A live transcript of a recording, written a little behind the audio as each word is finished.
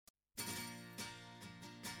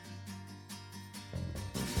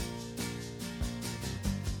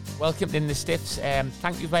Welcome to In the Stiffs.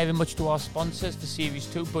 Thank you very much to our sponsors for Series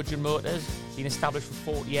 2, Budge and Motors. Been established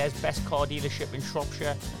for 40 years, best car dealership in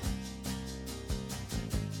Shropshire.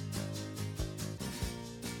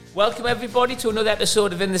 Welcome everybody to another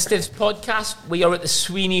episode of In the Stiffs podcast. We are at the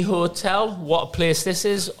Sweeney Hotel. What a place this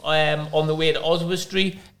is. On the way to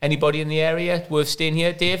Oswestry. Anybody in the area worth staying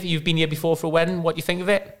here? Dave, you've been here before for a wedding. What do you think of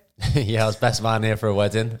it? Yeah, I was best man here for a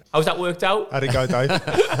wedding. How's that worked out? How'd it go, Dave?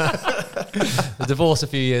 The divorce a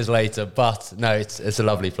few years later, but no, it's a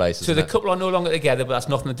lovely place. So the couple are no longer together, but that's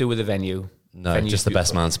nothing to do with the venue. No, Venue's just the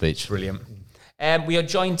best beautiful. man speech. Brilliant. We are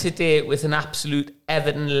joined today with an absolute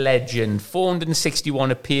Everton legend.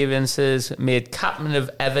 461 appearances, made captain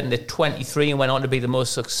of Everton at 23 and went on to be the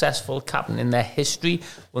most successful captain in their history.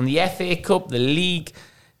 Won the FA Cup, the League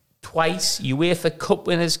twice, UEFA Cup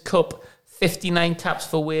Winners' Cup, 59 caps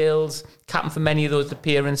for Wales, captain for many of those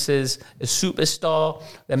appearances, a superstar,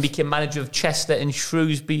 then became manager of Chester and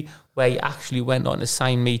Shrewsbury, where he actually went on to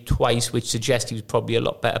sign me twice, which suggests he was probably a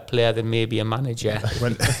lot better player than maybe a manager.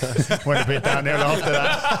 Went a bit downhill after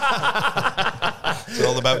that. It's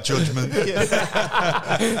all about judgment.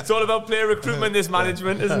 It's all about player recruitment, this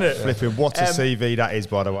management, isn't it? Flipping, what a CV that is,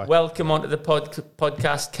 by the way. Welcome onto the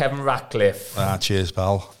podcast, Kevin Ratcliffe. Cheers,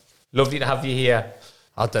 pal. Lovely to have you here.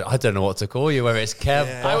 I don't know what to call you, whether it's Kev,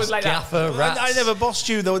 Yeah. boss, I was like that. gaffer, rats. I never bossed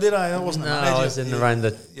you, though, did I? I wasn't No, a manager. I was in and around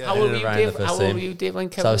the How old were you, Dave? first How team. old were you, Dave, when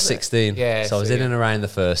Kevin So I was there? 16. Yeah, so I was in and around the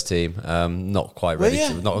first team. Not quite Were ready you?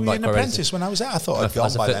 to. Not Were you quite an quite ready apprentice to. when I was there? I thought I'd As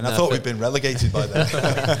gone a by fit- then. I no, thought fit- we'd been relegated by then.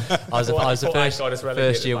 I was Before I a got us relegated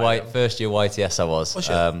first year by white. then. First year white. Yes, I was. Was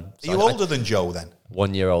you? So Are you older than Joe then?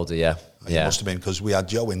 1 year older. Yeah. You Yeah. must have been, because we had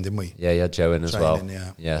Joe in, didn't we? Yeah, Joe in as well. Training,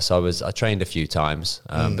 Yeah, so I trained a few times,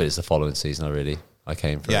 but it's the following season I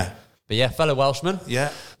came through. Yeah. But yeah, fellow Welshman.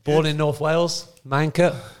 Yeah. Born in North Wales,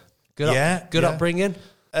 Manca. Good upbringing.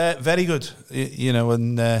 Very good.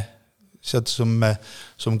 And had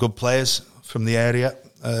some good players from the area.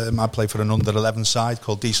 I play for an under-11 side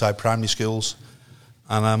called D-Side Primary Schools,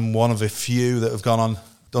 and I'm one of a few that have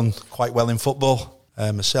done quite well in football.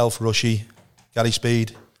 Myself, Rushy, Gary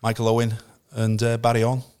Speed, Michael Owen, and Barry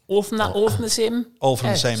On. All from the same? All from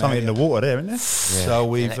the same Something area. in the water there, isn't there? So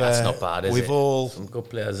we've That's not bad, is we've it? all Some good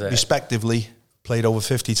players there. respectively played over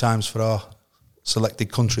 50 times for our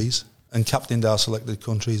selected countries and captained our selected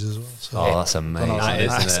countries as well. So Oh, that's amazing,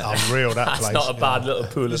 That's isn't it? unreal, that That's place. not a bad little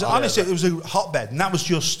pool of players. honestly, it was a hotbed, and that was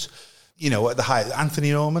just, at the height.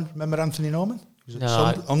 Anthony Norman, remember Anthony Norman? Was it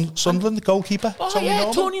No, Sunderland, the goalkeeper? Oh, Tony yeah,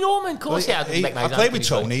 Norman? Tony Norman, of course. Yeah, I played with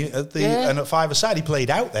Tony and at five-a-side. He played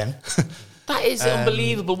out then. That is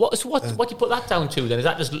unbelievable. What do you put that down to then? Is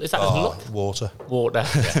that just luck? Water. Water.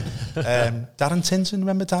 Darren Tinson,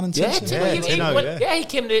 remember Darren Yeah, Tinson?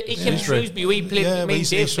 he came to Shrewsbury. He played. Yeah, me and he's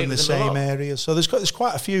Dave from played the with him a same lot. area. So there's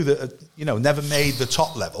quite a few that never made the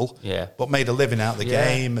top level, Yeah. but made a living out of the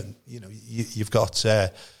game. And you've got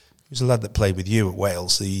who's a lad that played with you at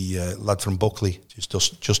Wales, the lad from Buckley,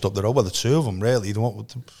 just up the road. Well, the two of them really.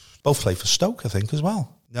 Both played for Stoke, I think, as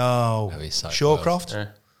well. No, he's so Shawcroft.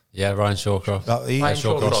 Yeah, Ryan Shawcroft. Ryan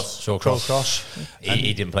Shawcross.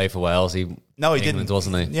 He didn't play for Wales. He England, didn't,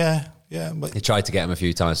 wasn't he? Yeah. But He tried to get him a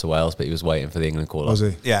few times to Wales, but he was waiting for the England call-up. Was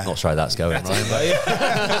he? Yeah. Not sure how that's going, Ryan.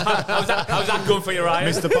 How's that going for you, Ryan?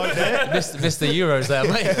 Missed the boat there. Missed the Euros there,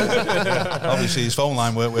 mate. obviously his phone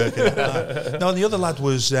line weren't working. No, the other lad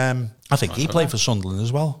was, I think he played for Sunderland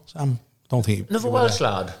as well. Don't think Another Welsh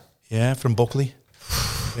lad. Yeah, from Buckley.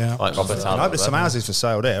 Yeah. Right, Robert I hope there's some houses for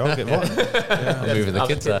sale there. I'll get one. I'm moving the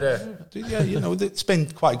kids there. Yeah, it's been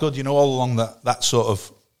quite good, all along that sort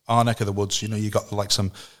of our neck of the woods. You got like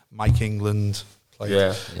some Mike England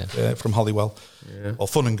player from Hollywell, or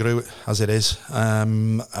Fun and Grew, as it is.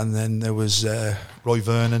 And then there was Roy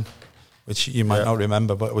Vernon, which you might not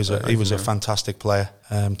remember, but he was a fantastic player.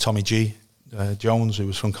 Tommy G. Jones, who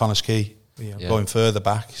was from Connors Quay, going further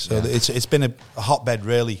back. So it's been a hotbed,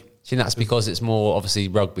 really. Do you think that's because it's more, obviously,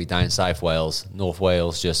 rugby down South Wales? North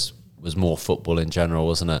Wales just was more football in general,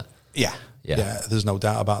 wasn't it? Yeah. There's no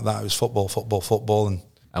doubt about that. It was football,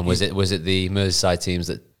 And was it the Merseyside teams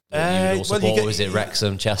that you would all support? Was it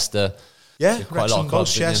Wrexham, Chester? Yeah, quite a lot Wrexham, of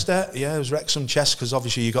clubs, Chester. Yeah, it was Wrexham, Chester, because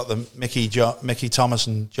obviously you got the Mickey Thomas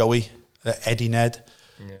and Joey, Eddie Ned,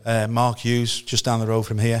 Mark Hughes, just down the road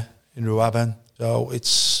from here in Ruaben. So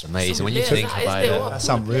it's amazing when you think about it. That's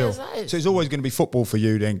unreal. So it's always going to be football for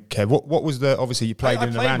you then, Kev. What was obviously you played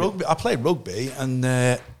in around rugby. I played rugby, and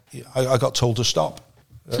I got told to stop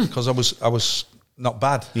because I was not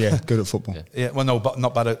bad. Yeah, good at football. Yeah, well, no, but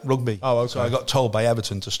not bad at rugby. Oh, okay. So I got told by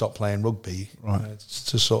Everton to stop playing rugby,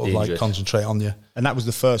 to sort of like concentrate on you. And that was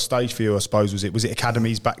the first stage for you, I suppose, was it? Was it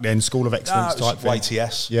academies back then, School of Excellence type thing?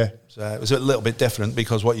 YTS. Yeah. So it was a little bit different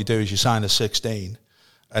because what you do is you sign at 16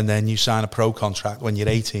 and then you sign a pro contract when you're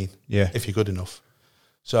 18, if you're good enough.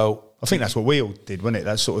 So I think that's what we all did, wasn't it?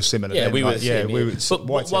 That's sort of similar. Yeah, then, we were. But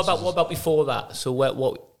what about before that? So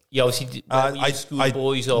what you obviously were you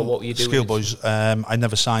schoolboys or what were you doing? Schoolboys. I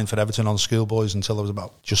never signed for Everton on schoolboys until I was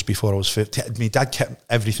about just before I was 15. My dad kept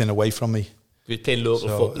everything away from me. You were playing local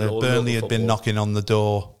football. Burnley had been knocking on the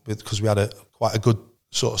door because we had quite a good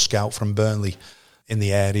sort of scout from Burnley in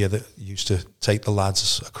the area that used to take the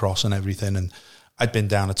lads across and everything. And I'd been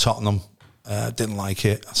down at Tottenham. Didn't like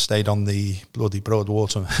it. I stayed on the bloody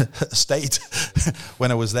Broadwater estate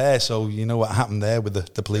when I was there. So you know what happened there with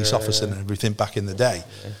the police officer and everything back in the day.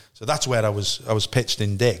 Yeah. So that's where I was pitched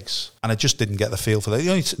in digs, and I just didn't get the feel for that.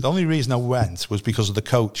 The only reason I went was because of the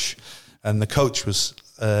coach, and the coach was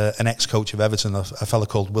an ex-coach of Everton, a fella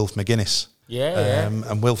called Wilf McGuinness.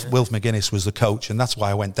 And Wilf McGuinness was the coach, and that's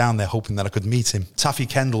why I went down there hoping that I could meet him. Taffy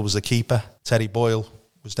Kendall was the keeper. Terry Boyle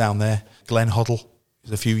was down there. Glenn Hoddle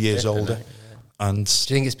was a few years older. And do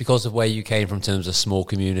you think it's because of where you came from in terms of small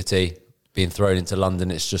community, being thrown into London,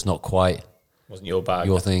 it's just not quite... Wasn't your bag.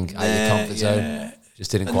 Your thing, out your comfort zone? Just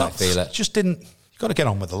didn't quite feel it? Just didn't... You've got to get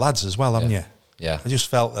on with the lads as well, haven't you? Yeah. I just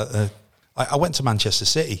felt that... I went to Manchester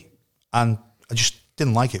City and I just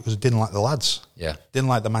didn't like it because I didn't like the lads. Yeah. Didn't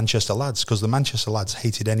like the Manchester lads because the Manchester lads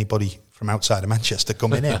hated anybody from outside of Manchester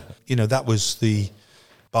coming in. That was the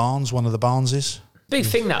Barnes, one of the Barneses. Big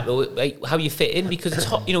thing that though, like how you fit in, because it's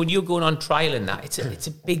hot. When you're going on trial and that, it's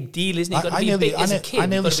a big deal, isn't it? You've got to be big as a kid. I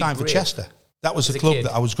nearly signed for Chester. That was the club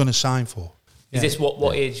that I was going to sign for. Is this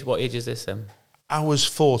what age? What age is this? I was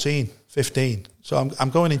 14, 15. So I'm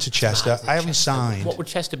going into Chester. I haven't signed. What would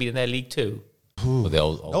Chester be in their League Two? The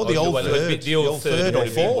old third. The old third or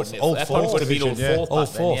fourth. Old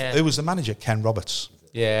fourth. Who was the manager? Ken Roberts.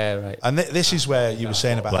 Yeah, right. And this is where you were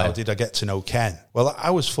saying about how did I get to know Ken. Well,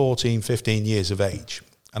 I was 14, 15 years of age,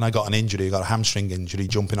 and I got an injury. I got a hamstring injury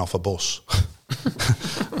jumping off a bus.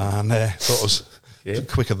 And thought I was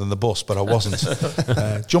quicker than the bus, but I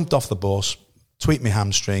wasn't. Jumped off the bus, tweaked my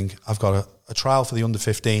hamstring. I've got a trial for the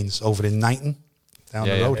under-15s over in Knighton, down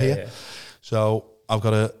the road here. Yeah. So I've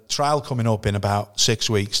got a trial coming up in about 6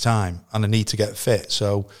 weeks' time, and I need to get fit.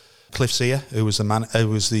 So Cliff Sear, who was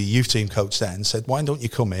the youth team coach then, said, "Why don't you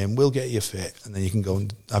come in? We'll get you fit, and then you can go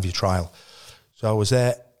and have your trial." So I was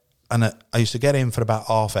there, and I used to get in for about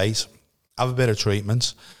 8:30, have a bit of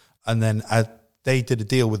treatment, and then they did a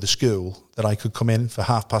deal with the school that I could come in for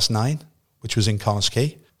 9:30, which was in Connors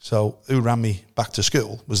Quay. So who ran me back to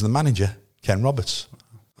school was the manager, Ken Roberts,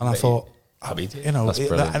 and I thought,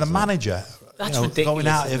 and a manager. That's ridiculous, going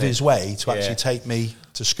out of his way to actually take me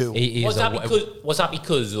to school. Was that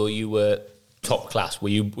because or you were top class? Were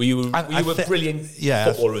you a brilliant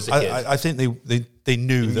footballer as a kid? I think they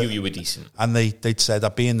knew that you were decent, and they'd said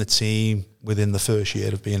I'd be in the team within the first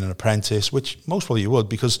year of being an apprentice, which most probably you would,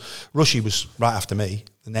 because Rushy was right after me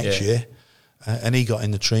the next year, and he got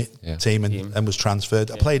in the team and was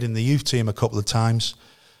transferred. I played in the youth team a couple of times,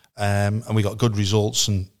 and we got good results.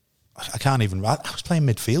 And I can't even. I was playing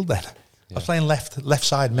midfield then. I was playing left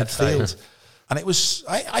side midfield, and it was.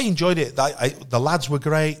 I enjoyed it. The lads were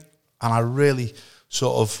great, and I really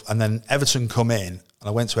and then Everton come in, and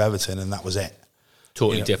I went to Everton, and that was it.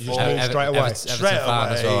 Totally different. Straight away. Straight away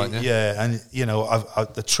as well, and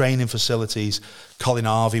the training facilities. Colin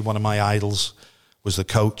Harvey, one of my idols, was the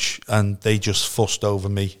coach, and they just fussed over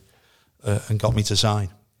me and got me to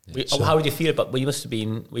sign. How did you feel about? Well, you must have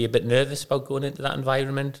been. Were you a bit nervous about going into that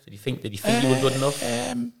environment? Did you think you were good enough?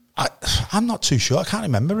 I'm not too sure. I can't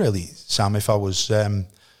remember really, Sam, if I was,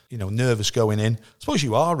 nervous going in. I suppose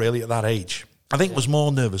you are really at that age. I think I was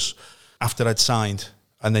more nervous after I'd signed,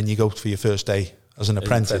 and then you go for your first day as an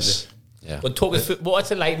apprentice. Yeah. Well, talk us through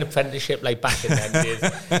what's it like an apprenticeship like back in them days.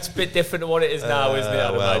 It's a bit different to what it is now, isn't it?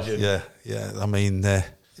 I'd imagine. Yeah. I mean,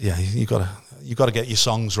 you got to get your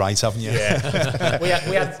songs right, haven't you? Yeah.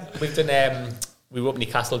 We've done. We were up in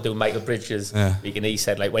Newcastle doing Michael Bridges, and he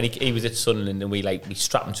said when he was at Sunderland, and we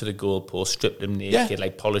strapped him to the goalpost, stripped him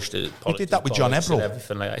naked, polished it. He did that with John Ebrell.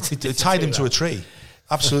 Everything like that. He tied him to a tree,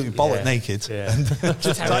 absolutely bollock naked. Yeah.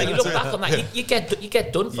 You look back on that, you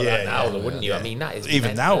get done for that now, though, wouldn't you? I mean, that is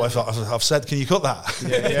even now. I've said, can you cut that?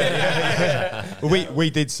 Yeah. Well, we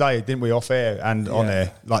did say, didn't we, off air and on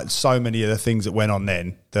air, like so many of the things that went on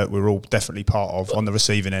then that we're all definitely part of on the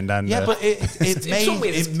receiving end. And but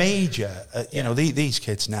it made you. These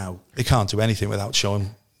kids now, they can't do anything without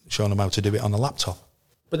showing them how to do it on a laptop.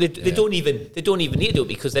 But they don't even need to do it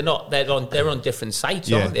because they're on different sites,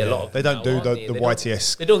 aren't they? A lot of they don't do the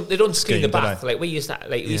YTS. They don't clean the do bath they? like we used to.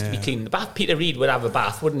 Like we used to be cleaning the bath. Peter Reid would have a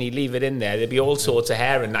bath, wouldn't he? Leave it in there. There'd be all sorts of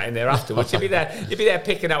hair and that in there afterwards. You'd be there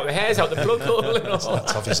picking out the hairs out the plug hole and all.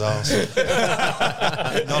 That's off his arse.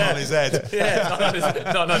 Not on his head. Yeah,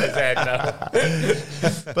 not on his head.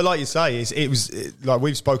 No. But like you say, it was like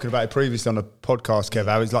we've spoken about it previously on the podcast, Kev.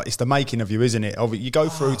 How it's the making of you, isn't it? You go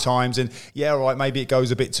through times, and all right, maybe it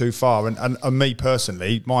goes a bit too far. And me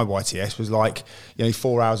personally, my YTS was like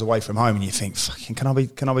 4 hours away from home, and you think, fucking, can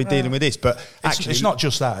I be dealing with this? But actually, it's not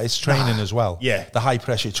just that; it's training as well. Yeah, the high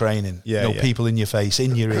pressure training. Yeah, people in your face,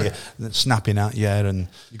 in your ear, snapping at you, and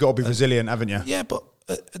you got to be resilient, haven't you? Yeah, but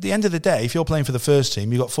at the end of the day, if you're playing for the first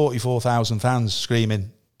team, you've got 44,000 fans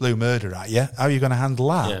screaming "Blue Murder" at you. How are you going to handle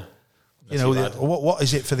that? Yeah, what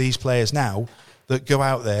is it for these players now that go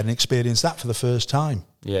out there and experience that for the first time?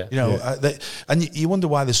 Yeah, and you wonder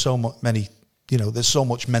why there's so many, there's so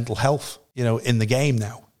much mental health, in the game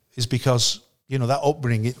now, is because that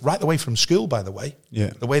upbringing right the way from school, by the way,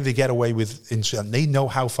 the way they get away with, they know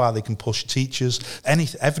how far they can push teachers,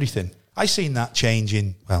 everything. I seen that change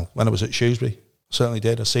when I was at Shrewsbury, certainly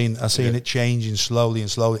did. I seen it changing slowly.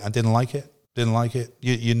 I didn't like it.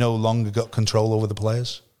 You no longer got control over the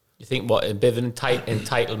players. You think a bit of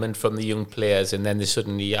entitlement from the young players, and then they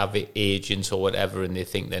suddenly have agents or whatever, and they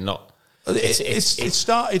think they're not. It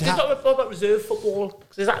started. What about reserve football?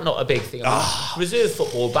 Is that not a big thing? Reserve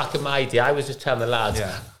football, back in my day, I was just telling the lads,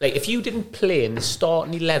 like if you didn't play in the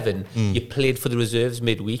starting 11, you played for the reserves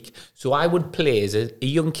midweek. So I would play as a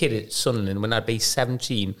young kid at Sunderland when I'd be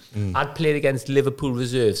 17. I'd play against Liverpool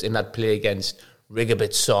reserves, and I'd play against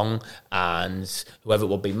Rigobert Song and whoever it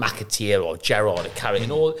would be, McAteer or Gerrard or Carrot,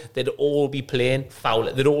 and they'd all be playing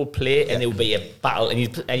foul. They'd all play, and there would be a battle, and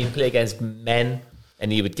you'd play against men,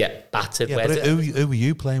 and you would get battered. Yeah, but who were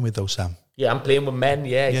you playing with though, Sam? Yeah, I'm playing with men.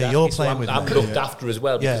 Yeah, exactly. You're playing with I'm men. looked after as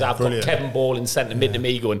well because I've got Kevin Ball in centre mid to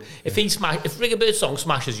me going. If Rigobert Song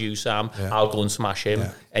smashes you, Sam, I'll go and smash him.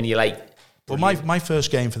 And you're like. Well, my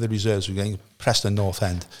first game for the reserves was against Preston North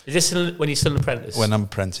End. Is this when you're still an apprentice? When I'm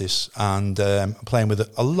apprentice, and I'm playing with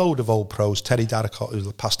a load of old pros. Terry Darracott,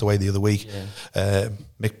 who passed away the other week.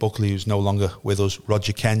 Mick Buckley, who's no longer with us.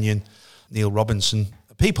 Roger Kenyon, Neil Robinson.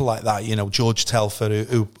 People like that, George Telford,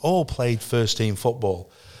 who all played first team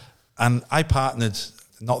football. And I partnered,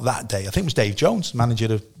 not that day, I think it was Dave Jones,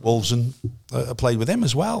 manager of Wolves, and I played with him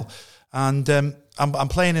as well. And I'm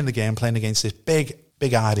playing in the game, playing against this big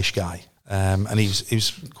Irish guy. And he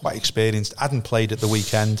was quite experienced. Hadn't played at the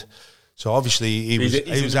weekend, so obviously he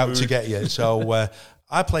was out to get you. So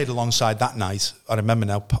I played alongside that night. I remember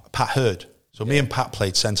now, Pat Hurd. So me and Pat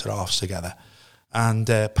played centre halves together, and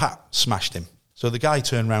Pat smashed him. So the guy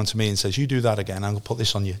turned around to me and says, "You do that again, I'm gonna put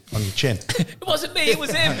this on your chin." It wasn't me. It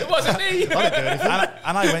was him. It wasn't me. and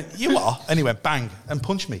I went, "You are?" And he went bang and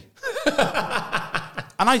punched me.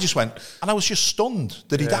 And I just went, and I was just stunned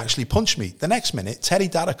that he'd actually punched me. The next minute, Terry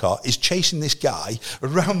Darracott is chasing this guy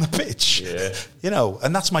around the pitch. Yeah.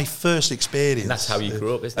 And that's my first experience. And that's how you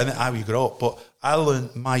grew up, isn't it? And how you grow up. But I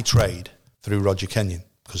learned my trade through Roger Kenyon,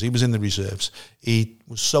 because he was in the reserves. He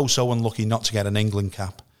was so unlucky not to get an England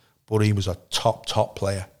cap, but he was a top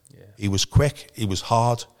player. Yeah. He was quick, he was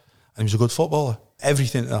hard, and he was a good footballer.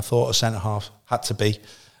 Everything that I thought a centre-half had to be.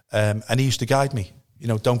 And he used to guide me.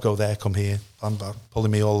 Don't go there, come here. I'm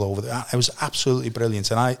pulling me all over. It was absolutely brilliant.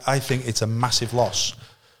 And I think it's a massive loss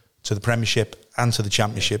to the Premiership and to the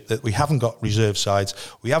Championship that we haven't got reserve sides.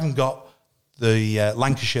 We haven't got the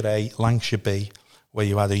Lancashire A, Lancashire B, where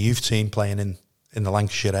you had a youth team playing in the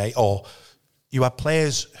Lancashire A, or you had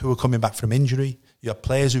players who were coming back from injury. You had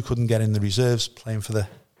players who couldn't get in the reserves playing for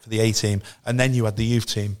the A team. And then you had the youth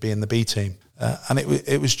team being the B team. And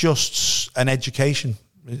it was just an education,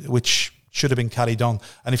 which should have been carried on.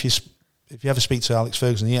 And if you ever speak to Alex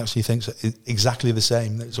Ferguson, he actually thinks exactly the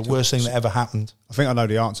same. It's the worst thing that ever happened. I think I know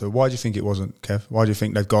the answer. Why do you think it wasn't, Kev? Why do you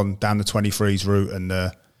think they've gone down the 23s route and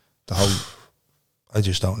the whole... I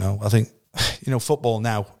just don't know. I think, football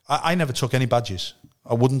now, I never took any badges.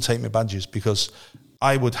 I wouldn't take my badges because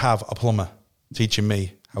I would have a plumber teaching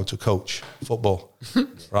me how to coach football,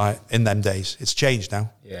 right, in them days. It's changed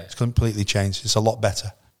now. Yeah. It's completely changed. It's a lot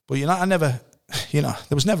better. But,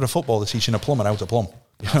 there was never a footballer teaching a plumber how to plumb.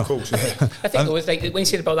 Of course, yeah. I think it was like, when you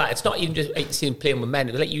said about that, it's not even just like seeing playing with men.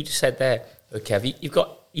 It was like you just said there, okay, you've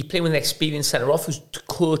got you're playing with an experienced centre-off who's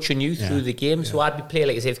coaching you through the game. So I'd be playing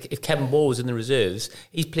like as if Kevin Moore was in the reserves,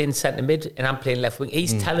 he's playing centre-mid and I'm playing left wing.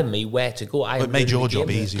 He's telling me where to go. It made your job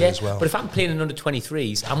easier as well. But if I'm playing in under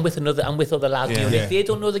 23s, I'm with other lads. If they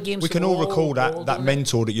don't know the game, we can all recall that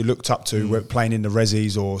mentor that you looked up to playing in the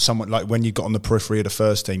resis or someone like when you got on the periphery of the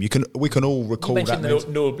first team. We can all recall that.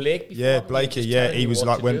 Noel Blake before. Yeah, Blakey. Yeah, he was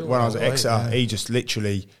like when I was at Exeter, he just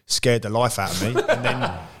literally scared the life out of me, and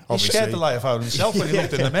then. He scared the life out of himself when he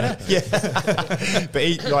looked in the mirror. Yeah,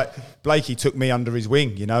 but Blakey took me under his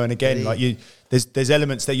wing, and again, there's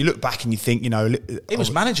elements there. You look back and you think, he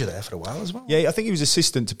was manager there for a while as well. Yeah, I think he was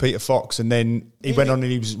assistant to Peter Fox, and then he went on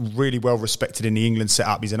and he was really well respected in the England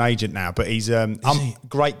setup. He's an agent now, but he's a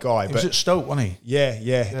great guy. He was at Stoke, wasn't he?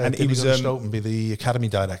 Yeah, and he was at Stoke and be the academy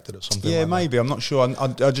director or something. Yeah, maybe I'm not sure.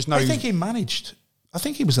 I just know. I think he managed. I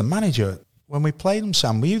think he was the manager when we played him.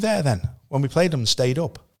 Sam, were you there then? When we played him and stayed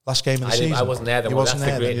up? Last game of the season. I wasn't there. He wasn't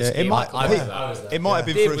there. It might have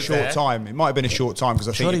been for a short time. It might have been a short time because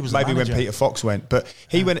I think it was maybe when Peter Fox went. But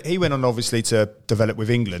he went on obviously to develop with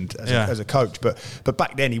England as a coach. But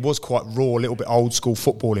back then he was quite raw, a little bit old school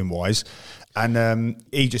footballing wise. And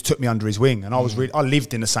he just took me under his wing. And I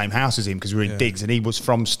lived in the same house as him because we were in Diggs, and he was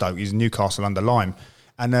from Stoke. He's Newcastle under Lyme.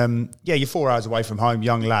 And you're 4 hours away from home,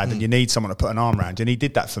 young lad, and you need someone to put an arm around you. And he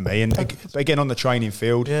did that for me. And again, on the training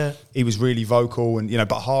field, he was really vocal and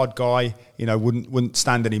but hard guy. Wouldn't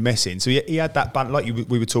stand any messing. So he had that balance, like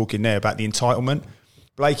we were talking there about the entitlement.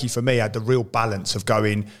 Blakey for me had the real balance of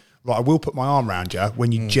going, right, I will put my arm around you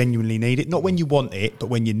when you genuinely need it, not when you want it, but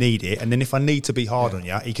when you need it. And then if I need to be hard on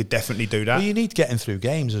you, he could definitely do that. Well, you need getting through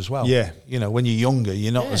games as well. Yeah, when you're younger,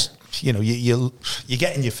 you're not as you're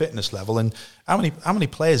getting your fitness level. And how many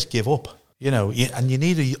players give up? And you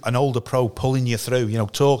need an older pro pulling you through.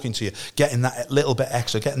 Talking to you, getting that little bit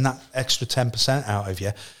extra, getting that extra 10% out of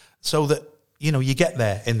you, so that you get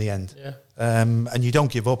there in the end. Yeah. And you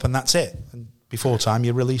don't give up, and that's it. And before time,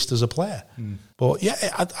 you're released as a player. But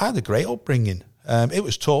I had a great upbringing. It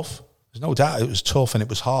was tough. There's no doubt it was tough and it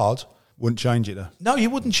was hard. Wouldn't change it though. No,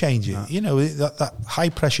 you wouldn't change it. No. That high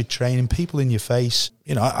pressure training, people in your face.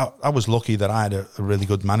 I was lucky that I had a really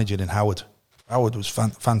good manager in Howard. Howard was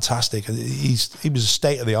fantastic. He was a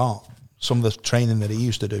state of the art. Some of the training that he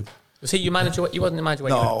used to do. Was he your manager? You wasn't the manager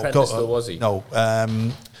when you were apprentice, though, was he? No.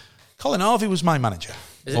 Colin Harvey was my manager.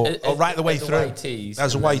 Right the way through.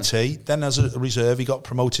 As a YT, then as a reserve, he got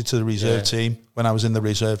promoted to the reserve team when I was in the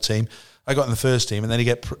reserve team. I got in the first team, and then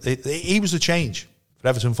he was the change for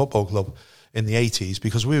Everton Football Club in the 80s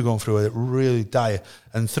because we were going through a really dire,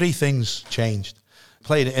 and three things changed.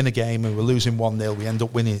 Played it in a game and we're losing 1-0. We end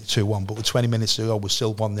up winning it 2-1, but with 20 minutes to go, we're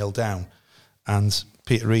still 1-0 down. And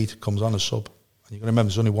Peter Reid comes on as sub. And you've got to remember,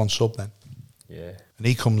 there's only one sub then. Yeah. And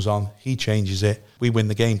he comes on, he changes it. We win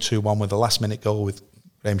the game 2-1 with a last-minute goal with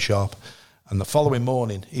Graham Sharp. And the following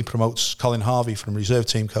morning, he promotes Colin Harvey from reserve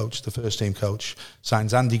team coach to first team coach,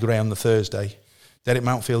 signs Andy Gray on the Thursday. Derek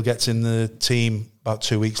Mountfield gets in the team about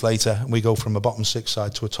 2 weeks later, and we go from a bottom six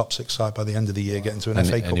side to a top six side by the end of the year, getting to an FA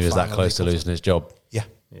Cup final. And he was that close to losing his job. Yeah.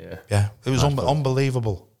 It was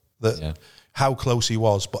unbelievable how close he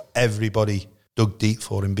was, but everybody dug deep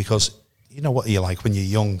for him because you know what you're like when you're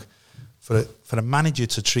young. For a manager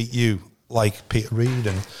to treat you like Peter Reid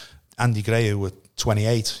and Andy Gray, who were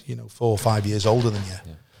 28, 4 or 5 years older than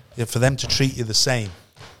you, for them to treat you the same.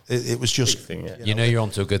 It was just thing, you're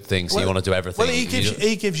onto a good thing, so you want to do everything. Well,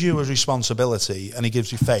 he gives you a responsibility and he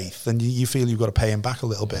gives you faith, and you feel you've got to pay him back a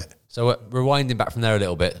little bit. So rewinding back from there a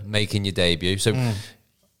little bit, making your debut. So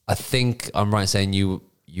I think I'm right in saying you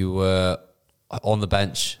were on the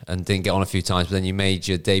bench and didn't get on a few times, but then you made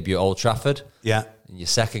your debut at Old Trafford. Yeah. And your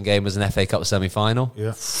second game was an FA Cup semi-final.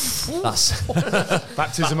 Yeah. That's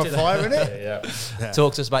baptism of fire, isn't it? Yeah.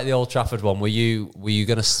 Talk to us about the Old Trafford one. Were you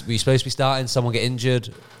supposed to be starting? Someone get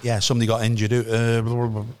injured? Yeah, somebody got injured.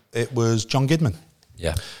 It was John Gidman.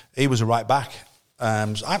 Yeah. He was a right back.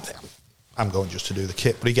 I'm going just to do the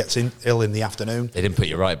kit, but he gets ill in the afternoon. They didn't put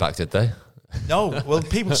you right back, did they? No. Well,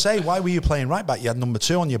 people say, why were you playing right back? You had number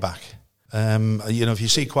 2 on your back. If you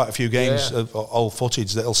see quite a few games of old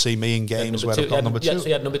footage, they'll see me in games where I've got number 2. Yeah, so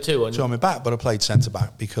you had number 2 on my back, but I played centre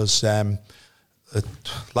back because a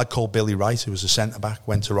lad called Billy Wright, who was a centre back,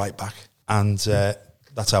 went to right back, and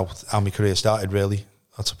that's how my career started. Really,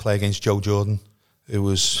 I had to play against Joe Jordan. It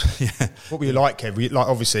was What were you like, Kev? Were you like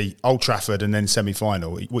obviously Old Trafford and then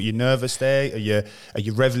semi-final? Were you nervous there? Are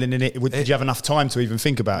you revelling in it? Did you have enough time to even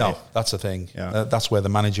think about it? No, that's the thing. Yeah. That's where the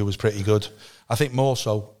manager was pretty good. I think more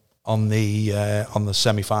so on the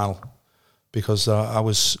semi-final because I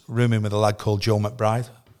was rooming with a lad called Joe McBride,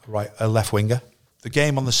 a left winger. The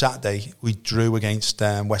game on the Saturday we drew against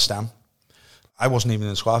West Ham, I wasn't even in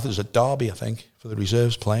the squad. It was at Derby, I think, for the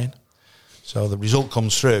reserves playing. So the result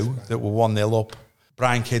comes through that we're 1-0 up.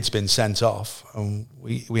 Brian Kidd's been sent off, and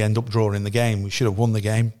we end up drawing the game. We should have won the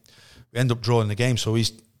game. We end up drawing the game, so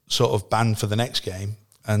he's sort of banned for the next game.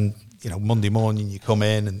 And, Monday morning you come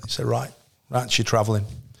in and you say, right, you're travelling.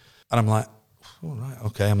 And I'm like, all right,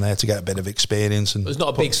 okay, I'm there to get a bit of experience. And there's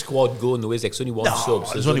not a big squad going though, is there? There's only one sub.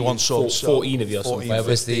 So there's only one sub. 14 of you or something. Where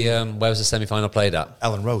was the semi-final played at?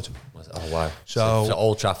 Ellen Road. Oh, wow. So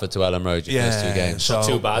Old Trafford to Ellen Road, your first two games. Not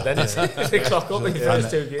too bad then, is it? The clock up in your first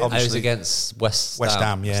two games. I was against West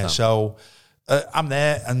Ham. Yeah. So I'm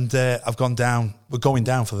there, and I've gone down. We're going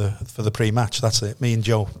down for the pre-match. That's it. Me and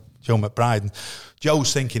Joe McBride. And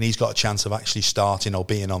Joe's thinking he's got a chance of actually starting or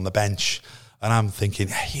being on the bench. And I'm thinking,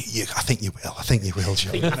 hey, I think you will. I think you will,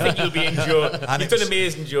 Joe. I think you'll be in, Joe. You've done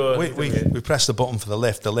amazing, Joe. We pressed the button for the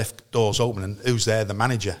lift. The lift doors open, and who's there? The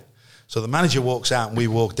manager. So the manager walks out, and we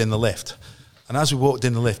walked in the lift. And as we walked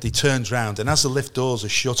in the lift, he turns round, and as the lift doors are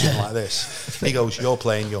shutting like this, he goes, "You're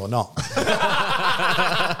playing, you're not."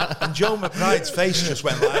 And Joe McBride's face just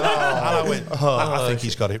went like that. And I went, I think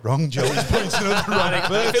he's got it wrong, Joe. He's pointing at the wrong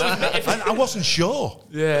person. And I wasn't sure.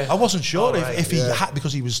 Yeah. I wasn't sure if he had,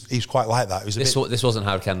 because he was quite like that. It was this wasn't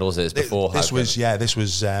Howard Kendall, was it? It's before Howard Kendall. This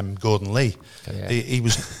was Gordon Lee. Yeah. He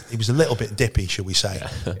was a little bit dippy, shall we say.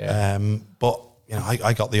 Yeah. But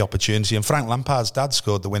I got the opportunity, and Frank Lampard's dad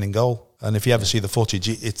scored the winning goal. And if you ever see the footage,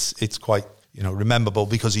 it's quite rememberable,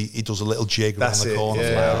 because he does a little jig around the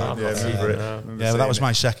corner. But that was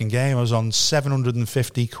my second game. I was on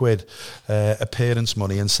 750 quid appearance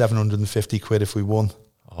money and 750 quid if we won.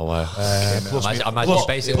 Oh wow! Plus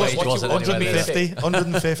basic wage wasn't 150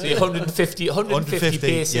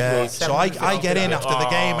 basic yeah. wage. So I get in after the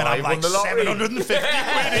game, and I'm like 750 quid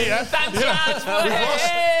here.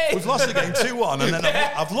 We've lost the game 2-1, and then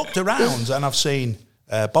I've looked around and I've seen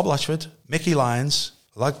Bob Latchford, Mickey Lyons,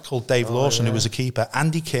 a lad called Dave Lawson, who was a keeper,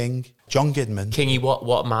 Andy King, John Gidman. Kingy,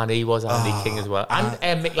 what man he was, Andy King as well.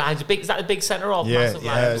 And Mick Lyons, is that the big centre off? Yeah,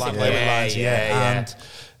 Lyons. And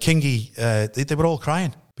Kingy, they were all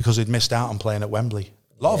crying because they'd missed out on playing at Wembley.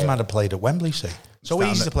 A lot of them had played at Wembley, see. So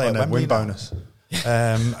easy to play at Wembley. Win bonus.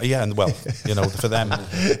 And well, for them,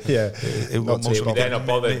 they're not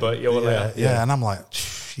bothered, but and I'm like,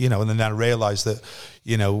 and then I realised that,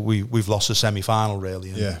 we've lost the semi-final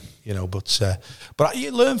really, and, but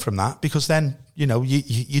you learn from that, because then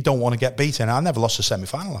you don't want to get beaten. I never lost a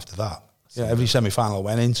semi-final after that. Every semi-final I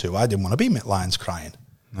went into, I didn't want to be Mick Lyons crying.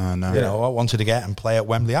 No. I wanted to get and play at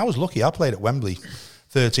Wembley. I was lucky. I played at Wembley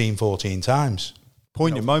 13, 14 times.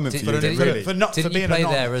 Poignant moment for you, really. Didn't you play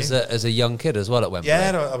there as a young kid as well at Wembley?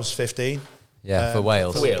 Yeah, I was 15. Yeah, for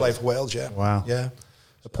Wales. Played for Wales, yeah. Wow. Yeah.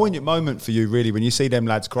 A poignant moment for you, really, when you see them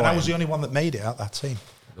lads crying. And I was the only one that made it out that team.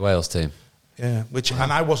 The Wales team. Yeah,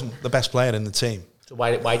 and I wasn't the best player in the team. So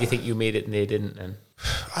why do you think you made it and they didn't then?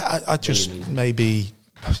 I just maybe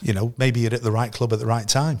you're at the right club at the right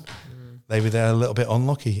time. Maybe they're a little bit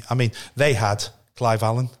unlucky. I mean, they had Clive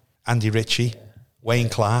Allen, Andy Ritchie, Wayne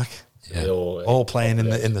Clark, all playing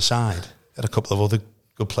in the side. Had a couple of other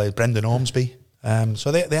good players, Brendan Ormsby.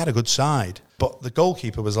 So they had a good side. But the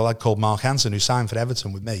goalkeeper was a lad called Mark Hansen, who signed for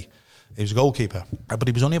Everton with me. He was a goalkeeper, but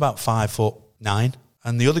he was only about 5'9".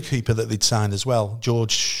 And the other keeper that they'd signed as well,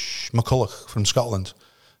 George McCulloch from Scotland,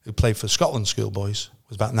 who played for Scotland schoolboys,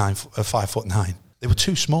 was about 5'9". They were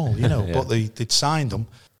too small, but they'd signed them.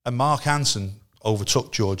 And Mark Hansen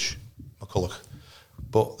overtook George McCulloch,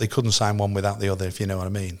 but they couldn't sign one without the other, if you know what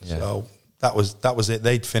I mean. Yeah. So that was it.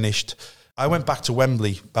 They'd finished. I went back to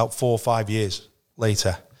Wembley about 4 or 5 years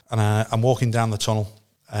later, and I'm walking down the tunnel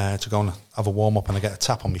to go and have a warm-up, and I get a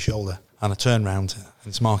tap on my shoulder, and I turn round, and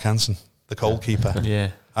it's Mark Hansen, the goalkeeper. Yeah.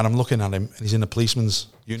 And I'm looking at him, and he's in a policeman's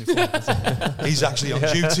uniform. He's actually on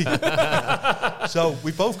duty. So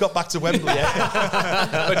we both got back to Wembley.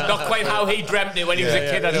 But not quite how he dreamt it when he was a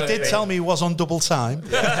kid. He did tell me he was on double time.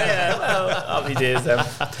 Well, happy days then.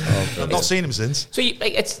 I've not seen him since. So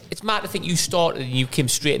it's mad to think you started and you came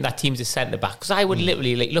straight in that team as a centre back. Because I would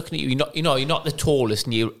literally looking at you, you're not the tallest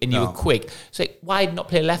and you were quick. So why not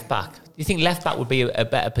play left back? Do you think left back would be a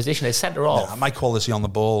better position as centre off? My quality on the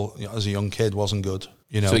ball as a young kid wasn't good.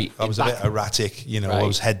 So I was a bit erratic. Right. I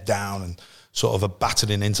was head down and sort of a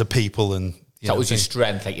battering into people, and that was your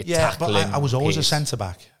strength, like your tackling. But I was always a centre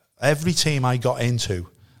back. Every team I got into,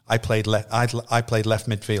 I played left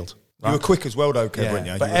midfield. Right? You were quick as well, though, Kev, weren't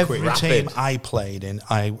you? But every team I played in,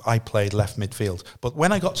 I played left midfield. But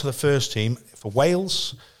when I got to the first team for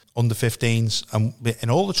Wales under 15s, and in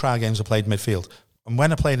all the trial games I played midfield. And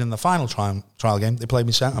when I played in the final trial game, they played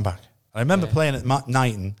me centre back. I remember playing at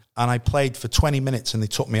Knighton, and I played for 20 minutes, and they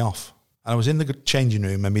took me off. And I was in the changing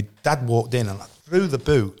room, and my dad walked in, and I threw the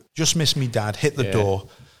boot, just missed me dad, hit the door,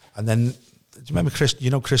 and then, do you remember Chris?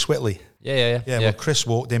 You know Chris Whitley? Yeah. Well, Chris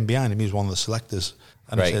walked in behind him. He was one of the selectors.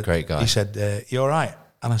 And Great guy. He said, "You all right?"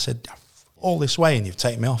 And I said, "All this way, and you've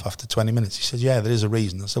taken me off after 20 minutes." He said, "Yeah, there is a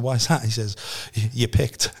reason." I said, "Why is that?" He says, "You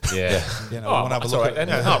picked." Yeah. You know, I want to have a look right,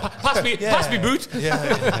 pass me boot.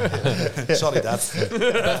 Yeah. Sorry, Dad.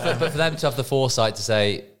 But for them to have the foresight to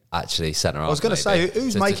say, actually, centre half. I was going to say,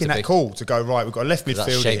 who's making that call to go, right, we've got a left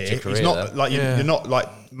midfielder here. He's not like you're not like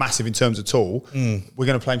massive in terms of tall. We're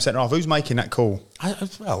going to play him centre half. Who's making that call?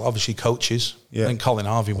 Well, obviously coaches. Yeah. I think Colin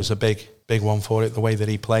Harvey was a big one for it. The way that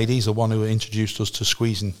he played, he's the one who introduced us to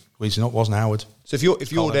squeezing up. Wasn't Howard? So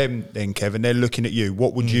if you're them, then Kevin, they're looking at you.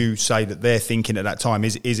 What would you say that they're thinking at that time?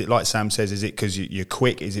 Is it like Sam says? Is it because you're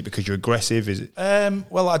quick? Is it because you're aggressive? Is it?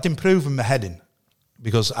 Well, I'd improve in my heading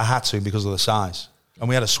because I had to because of the size, and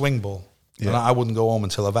we had a swing ball. Yeah. And I wouldn't go home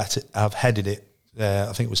until I've headed it.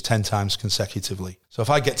 I think it was 10 times consecutively. So if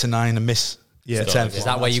I get to 9 and miss the 10th, is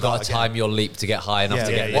that where you got to time your leap to get high enough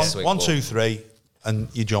to get this swing one, ball? 2, 3, and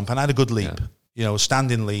you jump. And I had a good leap. Yeah. You know, a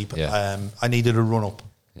standing leap. Yeah. I needed a run up.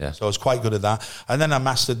 Yeah. So I was quite good at that. And then I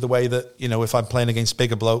mastered the way that, you know, if I'm playing against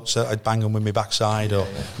bigger blokes, I'd bang them with my backside or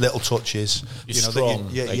little touches. You're strong.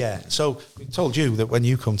 So I told you that when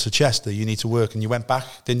you come to Chester, you need to work. And you went back,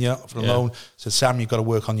 didn't you, for a loan? Said, Sam, you've got to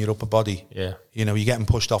work on your upper body. Yeah. You know, you're getting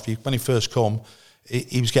pushed off. When he first come,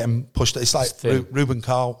 he was getting pushed. It's like Ruben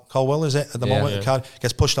Caldwell, is it, at the moment? Yeah.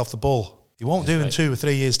 Gets pushed off the ball. He won't do in 2 or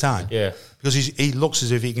 3 years' time. Yeah. Because he looks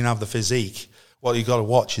as if he can have the physique. What you've got to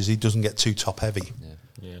watch is he doesn't get too top heavy.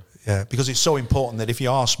 Yeah, because it's so important that if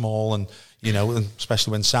you are small and, you know, and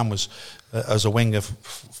especially when Sam was as a winger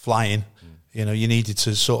flying, you know, you needed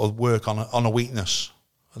to sort of work on a weakness.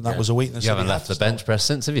 And that was a weakness. You haven't left the bench press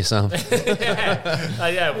since, have you, Sam? But then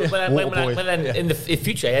in the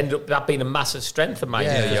future, I ended up that being a massive strength of mine.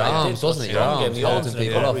 Yeah, your arms, wasn't it? Your arms, the arms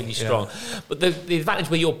are really strong. But the advantage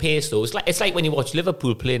with your pace, though, it's like when you watch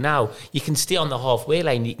Liverpool play now, you can stay on the halfway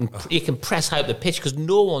line, you can press high up the pitch because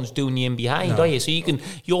no one's doing you in behind, are you? So you can,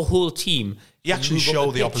 your whole team. You actually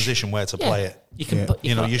show the opposition where to play it.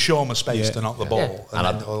 You show them a space to knock the ball. And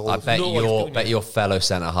I bet your fellow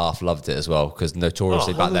centre half loved it as well because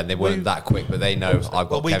notoriously back then they weren't that quick, but they know I've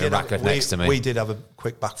got Kevin Ratcliffe next to me. We did have a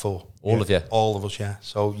quick back four. All of you? All of us, yeah.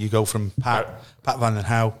 So you go from Pat Van den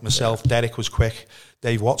Houw, myself, Derek was quick.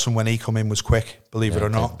 Dave Watson, when he come in, was quick, believe it or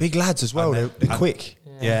not. Big lads as well, they're quick.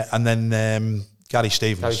 Yeah, and then Gary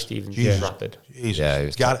Stevens. He's rapid. He was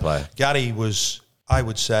a top player. Gary was, I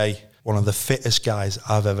would say, one of the fittest guys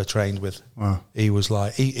I've ever trained with. Wow. He was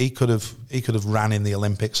like he could have ran in the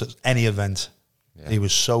Olympics at any event. Yeah. He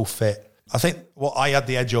was so fit. I think I had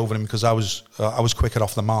the edge over him because I was quicker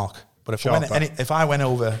off the mark. But if I went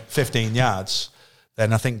over 15 yards,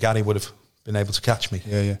 then I think Gary would have been able to catch me.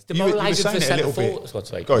 Yeah. You were saying it a little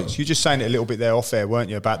bit. Guys, you were just saying it a little bit there off air, weren't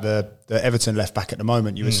you, about the Everton left back at the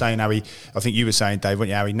moment? You were saying how I think you were saying, Dave, weren't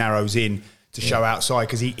you, how he narrows in to show outside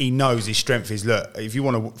because he knows his strength is, look, if you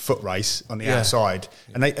want a foot race on the outside,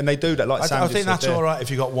 and they do that like Sam. I think that's all right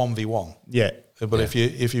if you got 1v1. Yeah, but if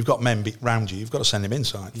you've got men round you, you've got to send him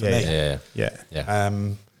inside. For me. Yeah.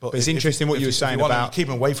 But it's interesting what you were saying about keep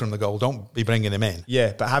him away from the goal. Don't be bringing him in.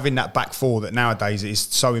 Yeah, but having that back four that nowadays is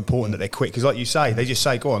so important that they're quick. Because like you say, they just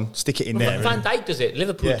say, "Go on, stick it in there." Van Dijk does it.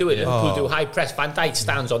 Liverpool do it. Liverpool do high press. Van Dijk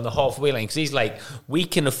stands on the halfway line because he's like, "We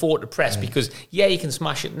can afford to press because you can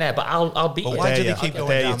smash it in there, but I'll beat you." Why do they keep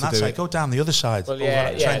going down that side? Go down the other side. Well,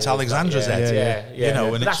 Trent Alexander's head. You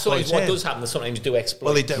know, and that's what does happen. They sometimes do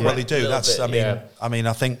exploit. Well, they do. That's. I mean,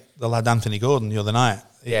 I think the lad Anthony Gordon the other night.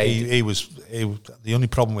 Yeah, he was. The only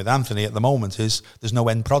problem with Anthony at the moment is there's no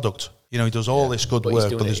end product. You know, he does all this good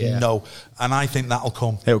work, but there's no. And I think that'll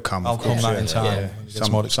come. It'll come. I'll come that in time.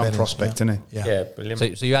 Some prospect, isn't he? Yeah,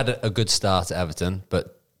 brilliant. So you had a good start at Everton,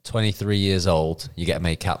 but 23 years old, you get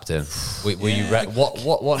made captain. Were you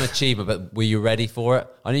what an achievement? But were you ready for it?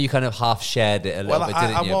 I know you kind of half shared it a little bit,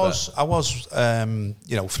 didn't you? I was.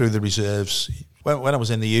 You know, through the reserves when I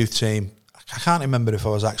was in the youth team. I can't remember if I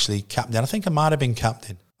was actually captain. I think I might have been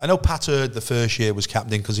captain. I know Pat Hurd the first year was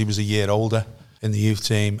captain because he was a year older in the youth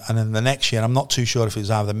team. And then the next year, I'm not too sure if it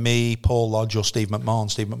was either me, Paul Lodge or Steve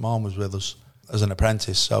McMahon. Steve McMahon was with us as an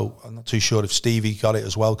apprentice. So I'm not too sure if Stevie got it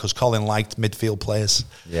as well because Colin liked midfield players.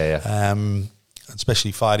 Yeah.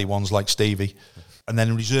 Especially fiery ones like Stevie. And then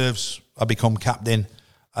in reserves, I become captain.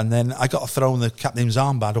 And then I got thrown the captain's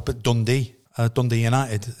armband up at Dundee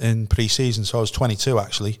United in pre-season. So I was 22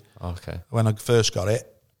 actually. Okay. When I first got it,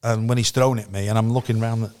 and when he's thrown at me, and I'm looking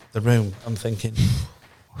around the room, I'm thinking,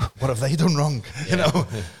 what have they done wrong? You know,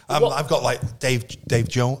 I've got like Dave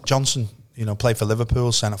Johnson played for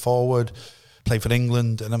Liverpool, centre forward, played for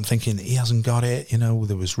England, and I'm thinking he hasn't got it. There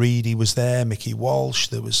was Reed, he was there, Mickey Walsh,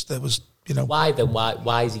 there was. Why then?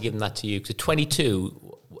 Why is he giving that to you? Because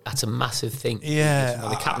 22, that's a massive thing. Yeah,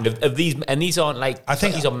 the captain of these, and these aren't like. I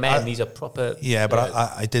think these are men. These are proper. Yeah, but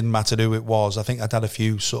I didn't matter who it was. I think I'd had a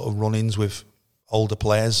few sort of run-ins with older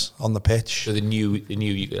players on the pitch. So they knew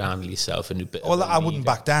you could handle yourself and. Well, I wouldn't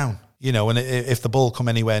back down. And if the ball come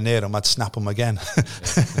anywhere near him, I'd snap him again.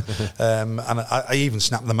 And I even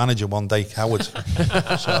snapped the manager one day, Howard.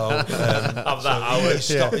 So of that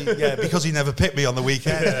Howard, because he never picked me on the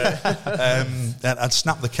weekend. And I'd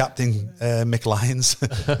snap the captain, Mick Lyons.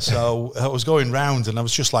 So I was going round, and I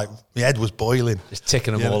was just like, my head was boiling, just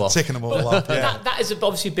ticking them all off. That is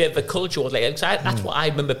obviously a bit of a culture. That's what I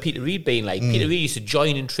remember Peter Reid being like. Peter Reid used to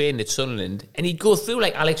join and train at Sunderland, and he'd go through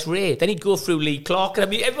like Alex Ray, then he'd go through Lee Clark, and I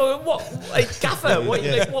mean, everyone. Gaffer,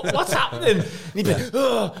 what's happening? And he'd be like,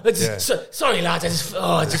 sorry lads,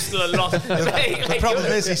 I just lost. The problem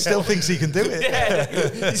is he still thinks he can do it.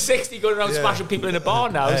 Yeah, he's 60 going around smashing people in a bar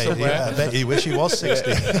now somewhere. I bet he wish he was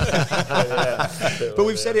 60. But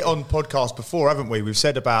we've said it on podcasts before, haven't we? We've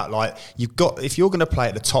said about like if you're going to play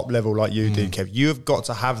at the top level like you do, Kev, you have got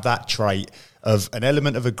to have that trait of an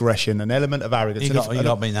element of aggression, an element of arrogance. You got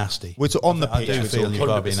to be nasty. We're on the pitch. I do feel you've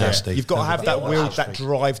got to be nasty. You've got to have that will, that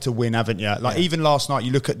drive to win, haven't you? Like even last night,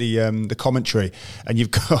 you look at the commentary, and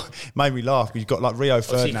you've got made me laugh because you've got like Rio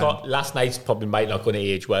Ferdinand. Last night's probably might not going to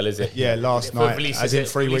age well, is it? Yeah, last night, as in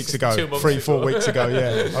 3 weeks ago, 4 weeks ago.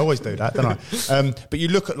 Yeah, I always do that, don't I? But you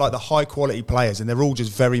look at like the high quality players, and they're all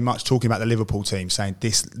just very much talking about the Liverpool team, saying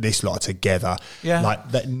this lot are together,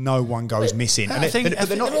 like that. No one goes missing. And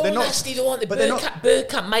they're not nasty.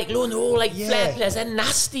 Bergkamp, Mike Lowe, they're all like flair players. They're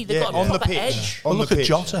nasty. They've got a proper edge. Look at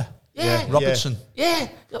Jota. Robertson. Edge.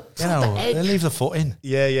 They leave the foot in.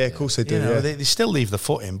 Yeah, of course they do. They still leave the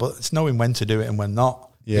foot in, but it's knowing when to do it and when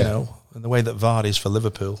not. And the way that VAR is for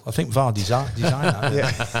Liverpool. I think VAR designed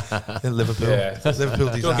that. In Liverpool. Liverpool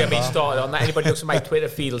designed. Don't get me started on that. Anybody looks at my Twitter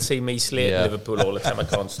feed will see me slating Liverpool all the time. I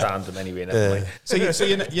can't stand them anyway. So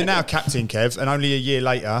you're now captain, Kev, and only a year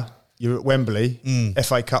later you're at Wembley,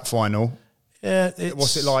 FA Cup final. Yeah,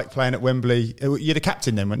 what's it like playing at Wembley? You're the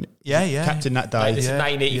captain then, weren't you? Yeah. Captain that day. This is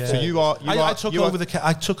 1984. So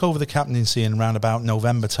I took over the captaincy in around about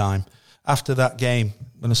November time. After that game,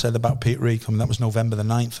 when I said about Pete Reid coming, that was November the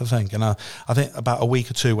 9th, I think. And I think about a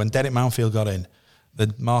week or two, when Derek Mountfield got in,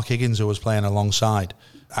 the Mark Higgins, who was playing alongside,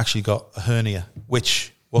 actually got a hernia,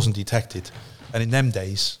 which wasn't detected. And in them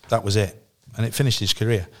days, that was it. And it finished his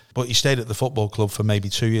career. But he stayed at the football club for maybe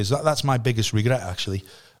 2 years. That's my biggest regret, actually.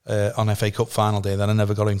 On FA Cup final day, that I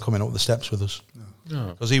never got him coming up the steps with us,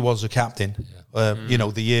 because he was the captain,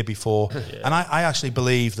 the year before. And I actually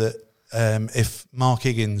believe that if Mark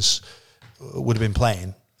Higgins would have been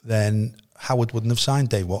playing, then Howard wouldn't have signed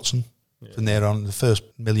Dave Watson from there on, the first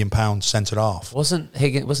 £1 million centre half. Wasn't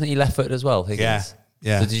he left-footed as well? Higgins?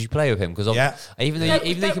 Yeah. So did you play with him? Because even though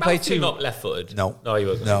you can play two, not left-footed. No, he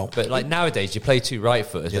wasn't. No, but like nowadays, you play two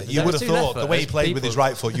right-footed. Yeah, you would have thought the way he played with his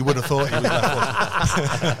right foot, you would have thought he was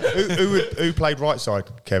left-footed. who played right side,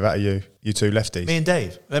 Kev? Out of you two lefties? Me and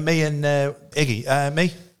Dave. Me and Iggy.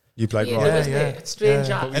 Me. You played right. Yeah. It's strange.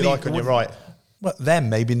 What you like on your right? Well, them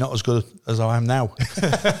maybe not as good as I am now.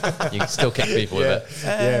 You can still catch people with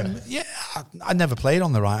it. I never played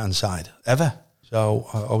on the right-hand side, ever. So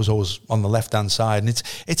I was always on the left-hand side. And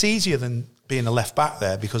it's easier than being a left-back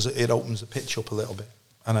there, because it opens the pitch up a little bit.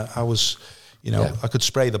 And I was, I could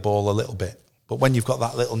spray the ball a little bit. But when you've got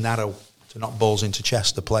that little narrow to knock balls into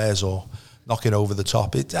chest to players or knock it over the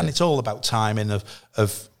top, and it's all about timing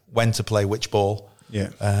of when to play which ball. Yeah.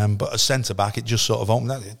 But as centre-back, it just sort of opened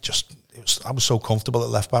that. I was so comfortable at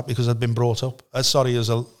left-back because I'd been brought up. As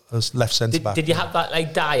left centre-back. Did you have that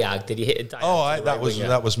like diag? Did you hit a diag? That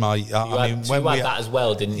was my... when we had that as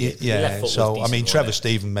well, didn't you? Yeah, so, Trevor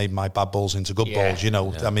Stephen made my bad balls into good balls,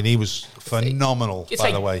 Yeah. He was phenomenal,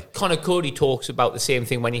 by the way. Conor Cody talks about the same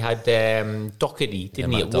thing when he had Doherty,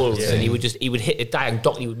 didn't he, at Wolves? Yeah. And he would hit a diag,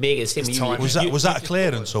 Doherty would make it the same. Was that a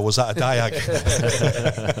clearance or was that a diag?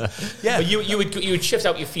 Yeah. But you would shift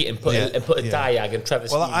out your feet and put a diag, and Trevor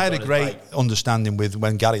Stephen... Well, I had a great understanding with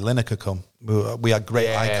when Gary Lineker come. We had great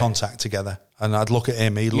eye contact together, and I'd look at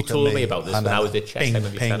him, he'd look at me. You told me about this when I was at Chess.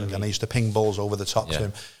 Ping, and I used to ping balls over the top to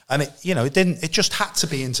him, and it just had to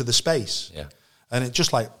be into the space. Yeah. And it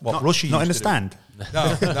just like what Russia used not in to the stand.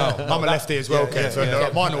 No. I'm a lefty as well,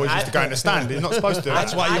 Kev. Mine always used to go in the stand. You're not supposed to.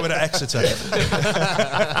 That's why you were at Exeter.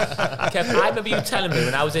 Kev, I remember you telling me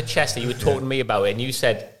when I was at Chester, you were talking to me about it, and you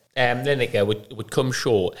said Lineker would come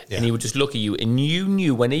short, and he would just look at you, and you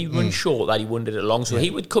knew when he run short that he wanted it long. So he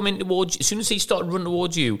would come in towards you. As soon as he started running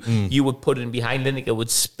towards you, you would put him behind. Lineker would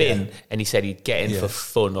spin, and he said he'd get in for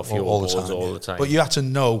fun off your balls all the time. But you had to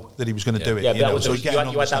know that he was going to do it. Yeah, you had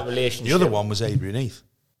that relationship. The other one was Adrian Heath.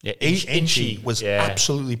 Yeah, Inchy was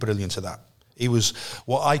absolutely brilliant at that. He was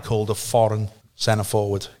what I called a foreign centre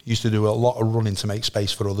forward. He used to do a lot of running to make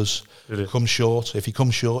space for others. Come short. If he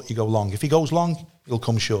comes short, you go long. If he goes long, he'll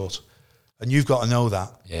come short. And you've got to know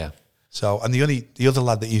that. Yeah. So, and the other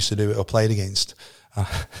lad that used to do it or played against,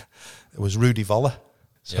 it was Rudi Voller.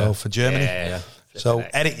 So for Germany. Yeah. So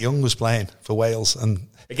Eric Young was playing for Wales and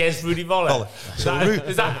against Rudi Voller.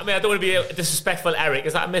 Is that, I mean, I don't want to be disrespectful, Eric.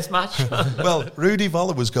 Is that a mismatch? Well, Rudi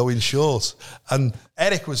Voller was going short, and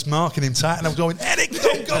Eric was marking him tight, and I was going, Eric,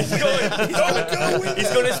 don't go. Don't go.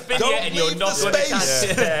 He's going to spin you, and you're not going to catch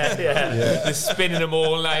it. Yeah. Just spinning him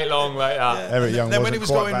all night long like that. Yeah. Eric Young. Then when he was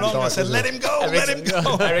going wrong, I said, "Let him go. Let him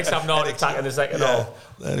go." Eric's having an heart attack in the second half.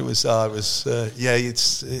 Then it was it's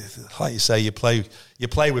like you say, you play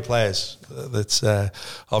with players that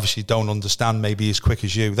obviously don't understand maybe as quick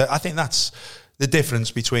as you. I think that's the difference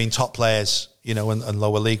between top players, and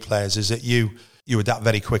lower league players, is that you adapt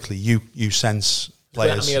very quickly. You sense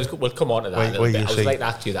players. I mean, we'll come on to that a little bit. I was like to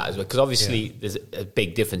ask you that as well, because obviously there's a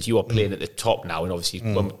big difference. You are playing at the top now, and obviously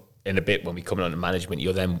in a bit when we come on to management,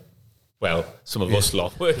 you're then. Well, some of us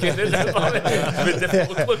lot working. We'll come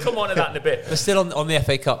on to that in a bit. But still on the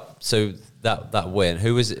FA Cup, so that win,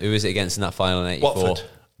 who was it against in that final in '84?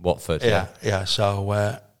 Watford. Yeah.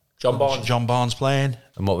 So John Barnes playing.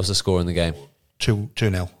 And what was the score in the game?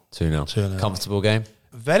 2-0. 2-0. Comfortable game.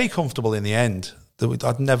 Very comfortable in the end.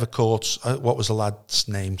 I'd never caught what was the lad's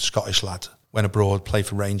name? Scottish lad. Went abroad, played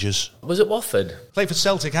for Rangers. Was it Watford? Played for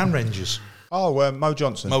Celtic and Rangers. Oh, Mo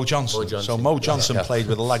Johnson. Mo Johnson. So Mo Johnson played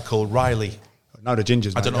with a lad called Riley. No, the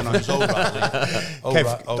Gingers. I don't know if it was O'Reilly.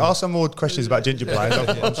 Kev, ask some more questions about Ginger players.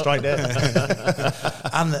 I'm straight there.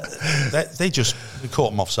 And they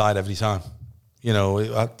caught them offside every time.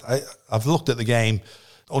 I've looked at the game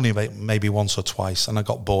only maybe once or twice, and I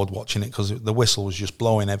got bored watching it because the whistle was just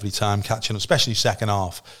blowing every time, catching them, especially second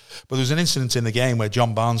half. But there was an incident in the game where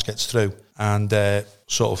John Barnes gets through and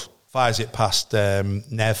sort of fires it past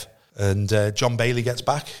Nev. And John Bailey gets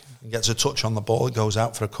back and gets a touch on the ball. It goes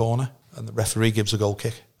out for a corner, and the referee gives a goal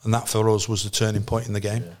kick. And that for us was the turning point in the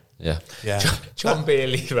game. Yeah. John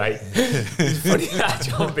Bailey, right? It's funny that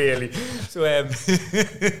John Bailey. So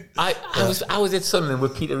I was at Sunderland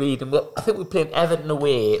with Peter Reid, and I think we were playing Everton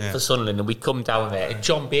away for Sunderland, and we come down there, and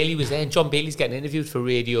John Bailey was there, and John Bailey's getting interviewed for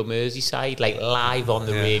Radio Merseyside, like live on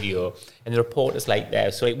the radio, and the reporter's like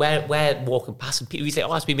there. So like, we're walking past, and Peter Reid's like,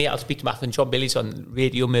 "Oh, that's me, mate. I'll speak to Matt." And John Bailey's on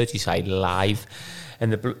Radio Merseyside live.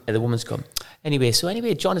 And the woman's gone, anyway,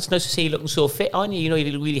 John, it's nice to see you looking so fit, aren't you? You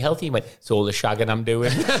look really healthy. He went, it's all the shagging I'm doing.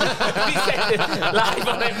 He said it live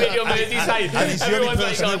on Radio Merseyside. And he's the only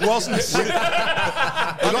person that wasn't.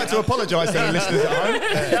 I'd like to apologise to the listeners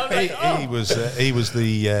at home. He was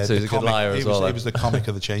the so he's a good liar as well. He was the comic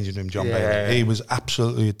of the changing room, John Bailey. He was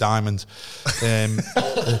absolutely a diamond.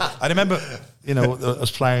 I remember, I was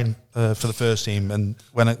playing for the first team, and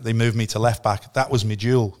when they moved me to left back, that was my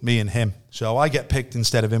duel, me and him. So I get picked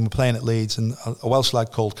instead of him. We're playing at Leeds, and a Welsh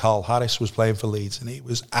lad called Carl Harris was playing for Leeds, and he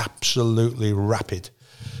was absolutely rapid.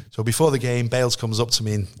 So before the game, Bales comes up to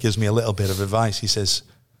me and gives me a little bit of advice. He says,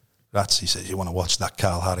 "Rats," he says, "you want to watch that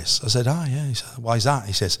Carl Harris?" I said, "Oh, yeah." He said, "Why is that?"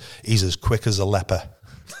 He says, "He's as quick as a leper."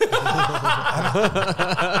 And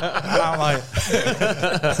I'm like,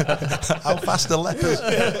 how fast are lepers?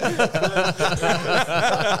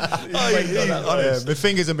 My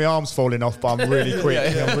fingers and my arms falling off, but I'm really quick.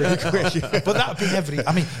 I'm really quick. But that'd be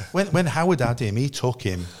I mean, when Howard had him, he took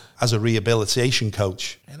him as a rehabilitation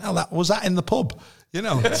coach. That was that in the pub. But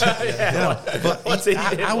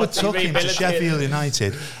Howard took him to Sheffield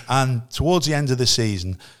United, and towards the end of the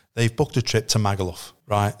season, they've booked a trip to Magaluf,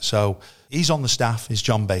 right? So he's on the staff, is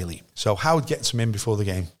John Bailey. So Howard gets him in before the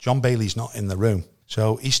game. John Bailey's not in the room.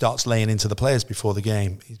 So he starts laying into the players before the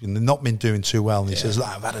game. He's not been doing too well. And he says,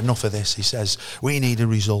 "I've had enough of this." He says, "We need a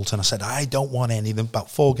result." And I said, "I don't want any." About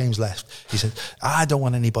 4 games left. He said, "I don't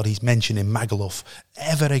want anybody mentioning Magaluf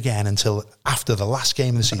ever again until after the last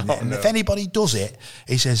game of the season. And if anybody does it,"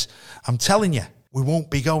 he says, "I'm telling you, we won't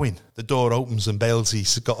be going." The door opens and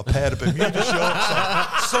Balesy's got a pair of Bermuda shorts on,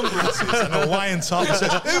 sunglasses and a Hawaiian top, and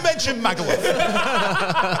says, "Who mentioned Magaluf?"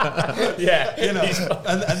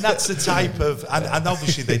 And that's the type of, and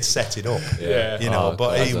obviously they'd set it up,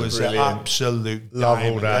 but he was an absolute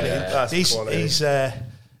diamond.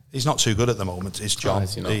 He's not too good at the moment. It's John.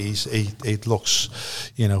 He looks,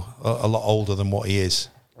 a lot older than what he is.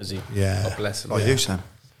 Was he? Yeah. God bless him. Like you, Sam.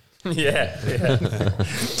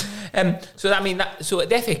 So I mean, so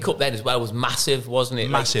the FA Cup then as well was massive, wasn't it?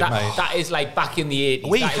 Massive, mate. That is like back in the 80s.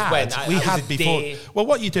 We had before. Well,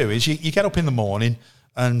 what you do is you get up in the morning,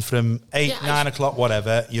 and from 9 o'clock,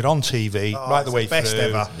 whatever, you're on TV right the way through. Best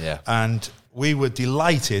ever. Yeah. And we were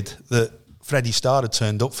delighted that Freddie Starr had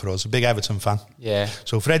turned up for us, a big Everton fan. Yeah.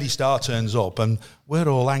 So Freddie Starr turns up, and we're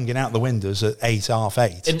all hanging out the windows at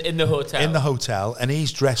 8:30. In the hotel. In the hotel, and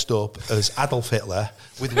he's dressed up as Adolf Hitler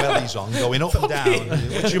with wellies on, going up and down,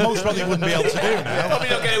 which you most probably wouldn't be able to do now. Probably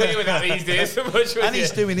not getting away with that these days so much. And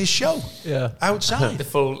he's doing his show outside. The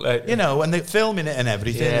full, you know, and they're filming it and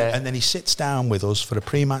everything. Yeah. And then he sits down with us for a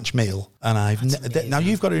pre-match meal. And now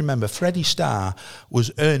you've got to remember, Freddie Starr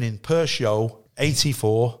was earning per show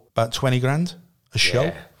 84, about 20 grand a show.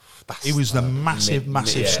 Yeah. He was the massive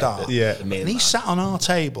star. And he sat on our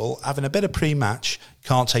table having a bit of pre-match,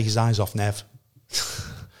 can't take his eyes off Nev.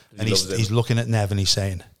 And he's looking at Nev and he's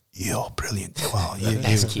saying, "You're brilliant. You are. You're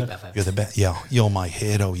the best. Yeah, you're my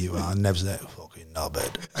hero. You are." And Nev's there, fucking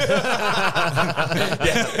knobhead.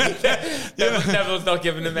 Neville's not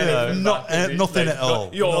giving him anything. Nothing at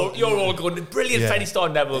all. You're all going, brilliant. Freddie Starr.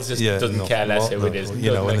 Neville just doesn't care less who it is.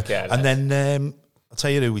 You know, and then I'll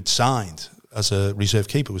tell you who we'd signed as a reserve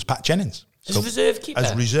keeper was Pat Jennings. As reserve keeper?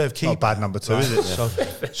 As reserve keeper. Not bad number 2, is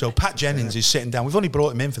it? So Pat Jennings is sitting down. We've only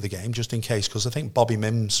brought him in for the game just in case, because I think Bobby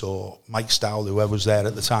Mims or Mike Stowell, whoever was there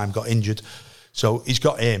at the time, got injured. So he's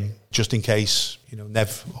got him just in case, you know,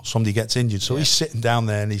 Nev or somebody gets injured. So he's sitting down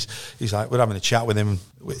there and he's like, we're having a chat with him.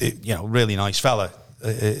 You know, really nice fella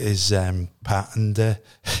is Pat. And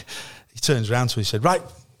he turns around to me and said, "Right,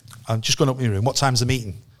 I'm just going up in your room. What time's the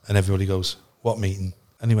meeting?" And everybody goes, "What meeting?"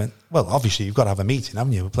 And he went, "Well, obviously you've got to have a meeting,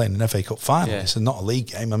 haven't you? We're playing an FA Cup final. Yeah. It's not a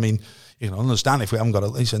league game. I mean, you can understand if we haven't got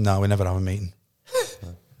a..." He said, "No, we never have a meeting."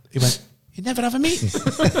 He went, "You never have a meeting?" He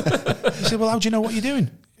said, "Well, how do you know what you're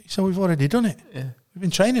doing?" He said, "We've already done it. Yeah. We've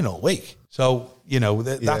been training all week." So, you know,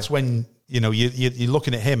 that's when, you know, you're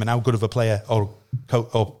looking at him and how good of a player or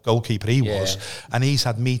goalkeeper he was. And he's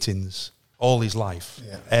had meetings all his life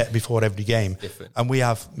before every game. Different. And we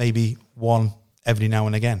have maybe one every now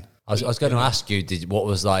and again. I was going to ask you, what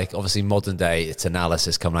was like, obviously modern day, it's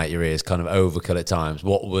analysis coming out your ears, kind of overkill at times.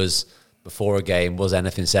 What was, before a game, was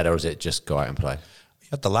anything said, or was it just go out and play? You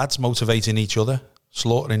had the lads motivating each other,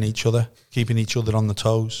 slaughtering each other, keeping each other on the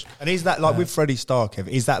toes. And is that like with Freddie Starr, Kev,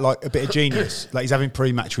 is that like a bit of genius? Like he's having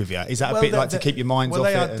pre-match with you? Is that a bit like to keep your minds off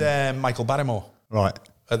it? Well, they had Michael Barrymore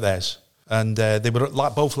at theirs. And they were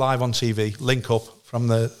both live on TV, link up from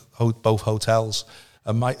both hotels.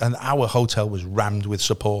 And our hotel was rammed with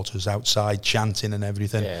supporters outside chanting and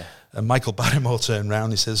everything. Yeah. And Michael Barrymore turned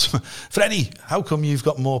around. He says, "Freddie, how come you've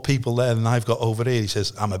got more people there than I've got over here?" He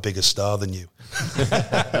says, "I'm a bigger star than you."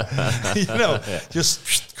 You know,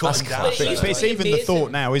 just cutting down. But it's even the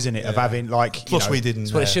thought now, isn't it, of having like. Plus, we didn't.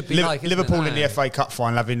 That's what it should be like. Liverpool in the FA Cup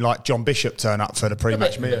final having like John Bishop turn up for the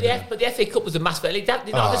pre-match meeting. But the FA Cup was a massive. They have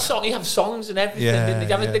a song. You have songs and everything.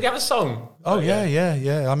 Did they have a song? Oh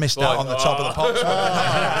yeah. I missed out on the top of the pops.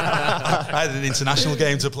 I had an international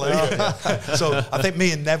game to play, so I think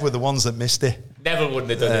me and Nev were the ones that missed it. Never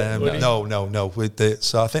wouldn't have done it. No.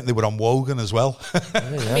 So I think they were on Wogan as well.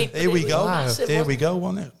 Here we go,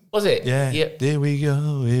 wasn't it? Was it? Yeah. Here we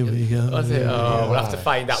go. Was it? Oh, we'll have to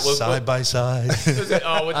find that. Side by side. Was it?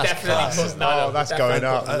 Oh, we're definitely putting that up. Oh, that's going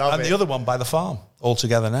up. And the other one, By the Farm, all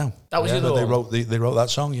together now. That was the other one. They wrote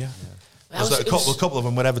that song, yeah. A couple of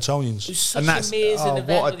them were Evertonians. It was such an amazing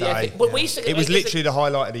event. What a day. It was literally the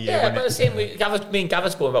highlight of the year. Yeah, but the same me and Gavin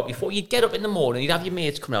spoke about before. You'd get up in the morning, you'd have your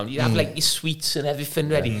mates come around, you'd have like your sweets and everything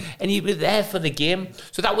ready, and you were there for the game.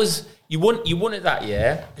 So that was, you won it that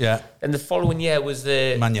year. Yeah. And the following year was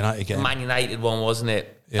the Man United game. Man United one, wasn't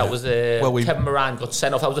it? Yeah. That was Kevin Moran got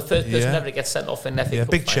sent off. That was the first person ever to get sent off in FA Cup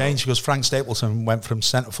big change, because Frank Stapleton went from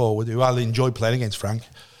centre forward, who I enjoyed playing against Frank,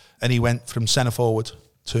 and he went from centre forward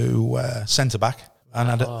to centre back. And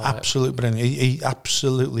had an absolute brilliant. He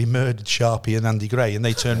absolutely murdered Sharpie and Andy Gray, and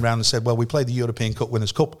they turned around and said, "Well, we play the European Cup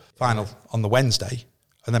Winners' Cup final on the Wednesday,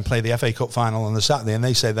 and then play the FA Cup final on the Saturday." And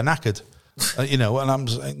they say they're knackered, you know. And I'm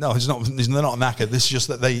saying, no, it's not. They're not knackered. This is just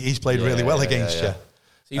that he's played really well against you.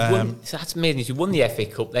 So you won. So that's amazing. You won the FA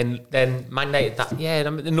Cup. Then Man United.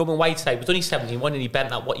 The Norman Whiteside was only 17, and he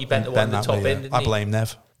bent that. He bent the one at the top end. I blame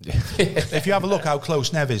Nev. If you have a look how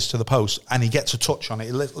close Nev is to the post and he gets a touch on it,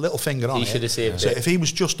 a little finger on it, he should have saved it. So if he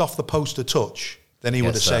was just off the post to touch, then he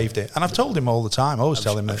would have saved it. And I've told him all the time. I always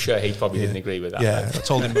tell him that. I'm sure he probably didn't agree with that. Yeah, I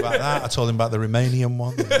told him about that. I told him about the Romanian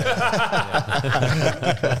one.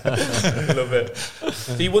 Love it.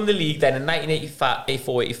 So you won the league then in 1985,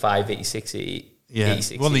 84, 85, 86, 86.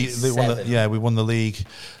 We won the league.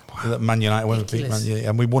 Man United when we beat Man United,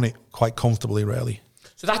 and we won it quite comfortably, really.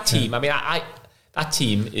 So that team, I mean, that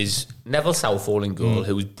team is Neville Southall in goal,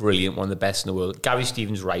 who was brilliant, one of the best in the world. Gary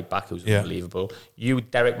Stevens right back, who was unbelievable. You,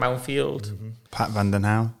 Derek Mountfield. Pat Van Den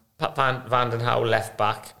Houw. Pat Van Den Houw left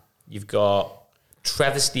back. You've got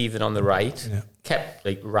Trevor Stephen on the right. Yeah. Kept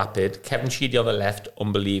rapid. Kevin Sheedy on the left,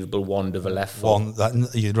 unbelievable. Wand of a left foot.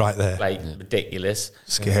 You're right there. Ridiculous.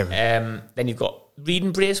 Scary. Then you've got Reed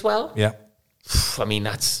and Bracewell. Yeah. I mean,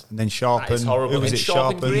 that's... And then Sharpen. That is horrible. Who was it?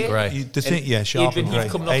 Sharpen? Gray. Sharpen. Adrian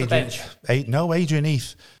Heath coming off the bench. Adrian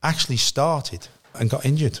Heath actually started and got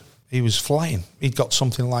injured. He was flying. He'd got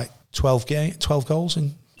something like 12 goals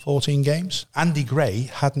in 14 games. Andy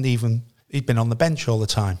Gray he'd been on the bench all the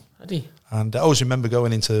time. Had he? And I always remember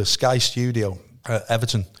going into Sky Studio at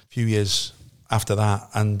Everton a few years after that,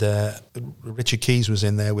 and Richard Keys was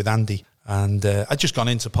in there with Andy. And I'd just gone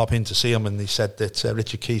in to pop in to see him, and he said that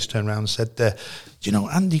Richard Keys turned around and said, do you know,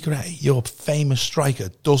 Andy Gray, your famous striker,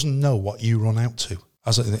 doesn't know what you run out to.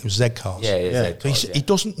 It was Z-Cars. He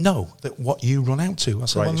doesn't know what you run out to. I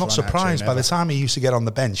said, well, I'm not surprised. By the time he used to get on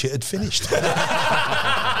the bench, it had finished.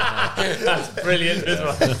 That's brilliant as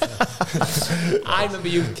well. I remember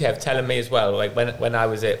you, Kev, telling me as well, like when I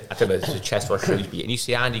was at, I don't know, it was a Chester or Shrewsbury, and you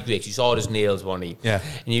see Andy Gray, he's hard as nails, wasn't he? Yeah.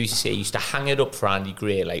 And you used to say he used to hang it up for Andy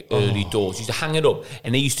Gray, like early doors. He used to hang it up,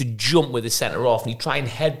 and he used to jump with the centre off, and he'd try and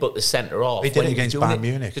headbutt the centre off. He did it against Bayern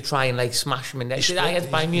Munich. To try and smash him in there. He did that against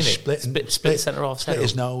Bayern Munich. Split the centre off. Split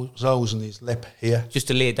his nose and his lip here. Just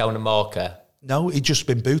to lay down a marker. No, he'd just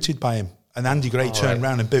been booted by him. And Andy Gray turned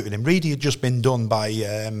around and booted him. Reedy had just been done by...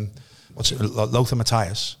 Lothar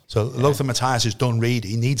Matthäus. So Lothar Matthäus has done Reedy.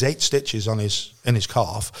 He needs 8 stitches in his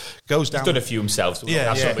calf. Goes down. He's done a few himself. So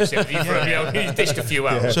that's not much sympathy for him. He's dished a few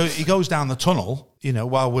out. So he goes down the tunnel,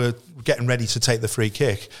 while we're getting ready to take the free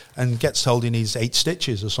kick, and gets told he needs 8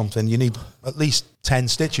 stitches or something. You need at least 10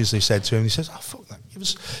 stitches, they said to him. He says, "Oh fuck that! Give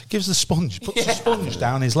us the sponge." Puts the sponge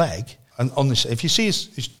down his leg, and on this, if you see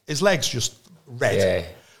his legs just red,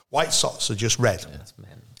 white socks are just red,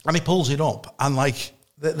 and he pulls it up, and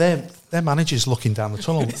their manager's looking down the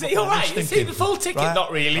tunnel. Is he all right? You see the full ticket? Right,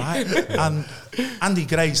 not really. Right. And Andy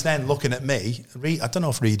Gray's then looking at me. I don't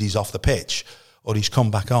know if Reedy's off the pitch or he's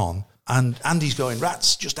come back on. And Andy's going,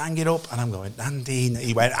 "Rats, just hang it up." And I'm going, "Andy,"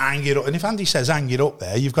 he went, "Hang it up." And if Andy says hang it up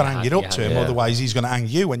there, you've got to hang it up to him. Otherwise, he's going to hang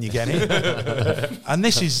you when you get in. And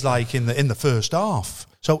this is like in the first half.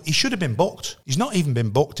 So he should have been booked. He's not even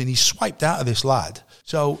been booked, and he's swiped out of this lad.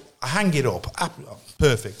 So I hang it up.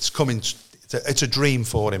 Perfect. It's coming. It's a dream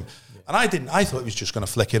for him. And I thought he was just going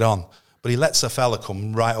to flick it on. But he lets a fella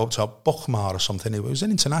come right up to a Buchmar or something. It was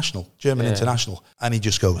an international, German international. And he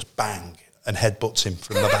just goes bang and headbutts him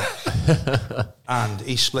from the back. And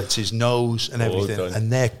he splits his nose and everything.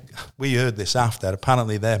 And we heard this after.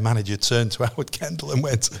 Apparently their manager turned to Howard Kendall and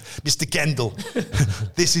went, "Mr. Kendall,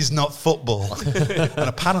 this is not football." And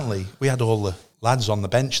apparently we had all the lads on the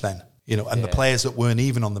bench then. And the players that weren't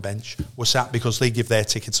even on the bench were sat because they give their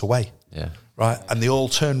tickets away. Yeah. Right? And they all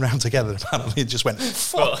turned round together apparently and just went,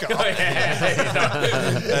 "Fuck off." He's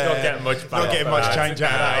not getting much back. Not getting much change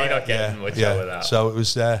out of that. You're not getting much out of that. So it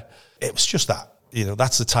was just that.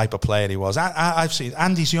 That's the type of player he was. I've seen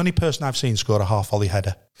Andy's the only person I've seen score a half volley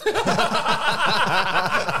header.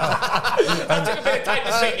 That took a bit of time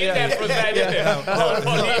to sink in there for a minute, didn't it?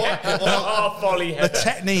 Half volley header. The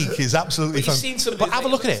technique is absolutely fun. But have a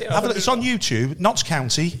look at it. It's on YouTube. Notts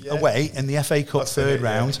County away in the FA Cup third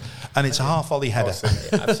round, and it's a half volley header.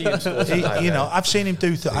 I've seen him score sometimes. I've seen him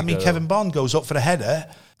do. Kevin Bond goes up for a header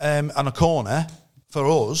on a corner for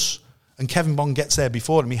us. And Kevin Bond gets there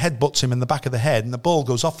before him. He headbutts him in the back of the head, and the ball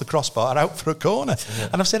goes off the crossbar out for a corner. Yeah.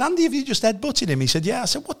 And I've said, "Andy, have you just headbutted him?" He said, "Yeah." I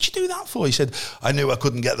said, "What'd you do that for?" He said, "I knew I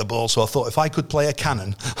couldn't get the ball, so I thought if I could play a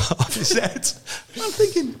cannon off his head." I'm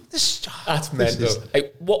thinking, that's mental.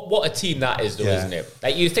 What a team that is, though, isn't it?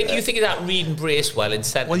 Like you think of that Reed and Bracewell in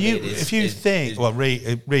centre. Well,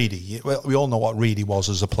 Reedy, we all know what Reedy was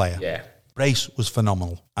as a player. Yeah, Brace was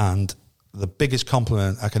phenomenal, and the biggest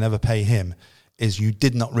compliment I can ever pay him is you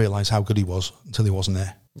did not realise how good he was until he wasn't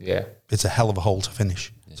there. Yeah. It's a hell of a hole to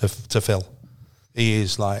finish, to fill. The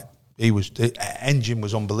engine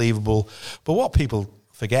was unbelievable. But what people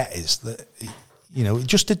forget is that,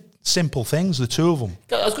 just did simple things, the two of them.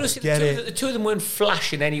 I was going to say, the two of them weren't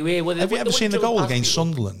flashing anyway. Have you ever seen the goal against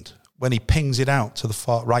Sunderland when he pings it out to the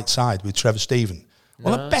far right side with Trevor Stephen?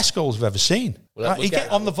 One of the best goals I've ever seen. He get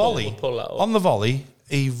on the volley. On the volley,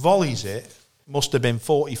 he volleys it, must have been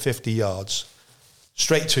 40, 50 yards.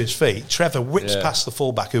 Straight to his feet. Trevor whips past the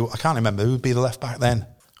fullback, who I can't remember who would be the left back then.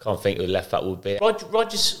 Can't think who the left back would be.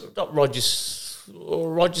 Rogerson.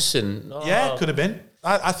 Yeah, could have been.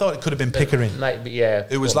 I thought it could have been Pickering.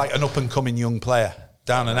 It was like an up-and-coming young player.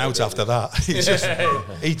 Down and out after that.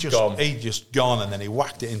 He just gone, and then he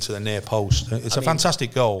whacked it into the near post. It's a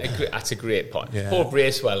fantastic goal. That's a great point. Paul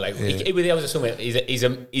Bracewell, he's a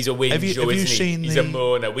win. Have you seen he's a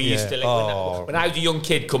moaner. We used to when I was a young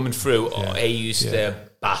kid coming through. He used to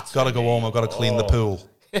bat. Got to go home. I've got to clean the pool.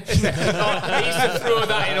 I used to throw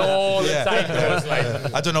that in all the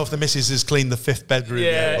time. I don't know if the missus has cleaned the 5th bedroom.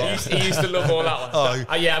 He used to love all that one.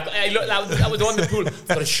 That was on the pool. I've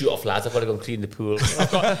got to shoot off, lads. I've got to go and clean the pool.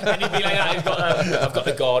 And he'd be like that. I've got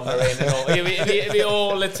the gardener in and all. He'd be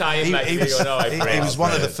all the time. He was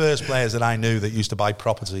one of the first players that I knew that used to buy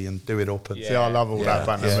property and do it up. And See, I love all that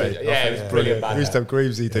banter. It was brilliant. We used to have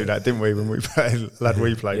Greavesy do that, didn't we? When we played,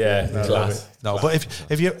 we played. Class. No, but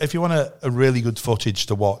if you want a really good footage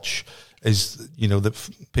to watch, is that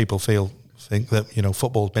people think that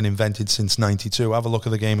football's been invented since '92. Have a look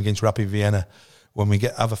at the game against Rapid Vienna when we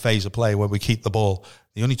have a phase of play where we keep the ball.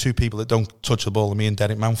 The only two people that don't touch the ball are me and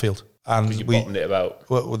Derek Manfield, and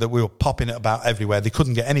we were popping it about everywhere. They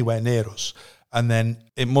couldn't get anywhere near us, and then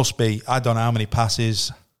it must be I don't know how many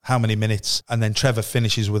passes, how many minutes, and then Trevor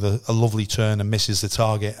finishes with a lovely turn and misses the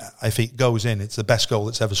target. If it goes in, it's the best goal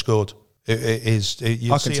that's ever scored. It is.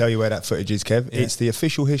 I can tell you where that footage is, Kev. Yeah. It's the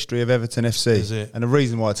official history of Everton FC. Is it? And the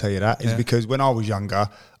reason why I tell you that is because when I was younger,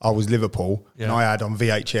 I was Liverpool, and I had on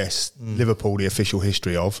VHS Liverpool the official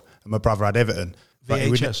history of, and my brother had Everton.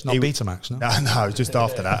 VHS, not Betamax, no? No, just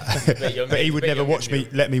after that. But he would never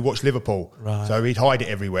let me watch Liverpool. Right. So he'd hide it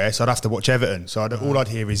everywhere, so I'd have to watch Everton. So all I'd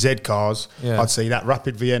hear is Z cars. Yeah. I'd see that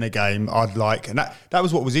Rapid Vienna game. And that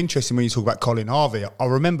was what was interesting when you talk about Colin Harvey. I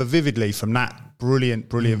remember vividly from that brilliant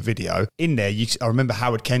video. In there, I remember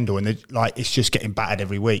Howard Kendall, and it's just getting battered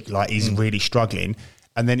every week. Like he's really struggling.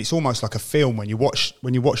 And then it's almost like a film when you watch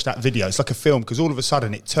that video. It's like a film because all of a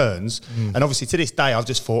sudden it turns. And obviously to this day I've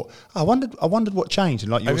just thought, I wondered what changed.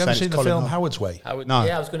 And like have you ever seen the film Howard's Way? No.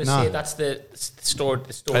 Yeah, I was going to say that's the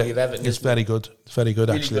story of Everton. It's very good. It's very good,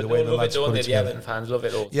 actually. The way the lads put it together. The Everton fans love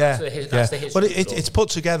it all. Yeah, that's the history. But it's put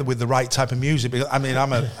together with the right type of music. I mean,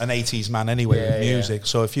 I'm an 80s man anyway with music.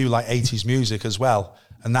 So if you like 80s music as well,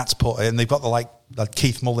 and that's put in, they've got the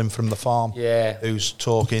Keith Mullen from The Farm, who's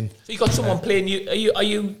talking. So you got someone playing you. Are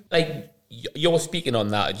you like you're speaking on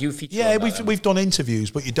that? Do you feature? Yeah, on that, we've done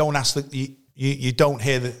intervies, but you don't ask you don't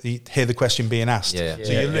hear the question being asked. Yeah.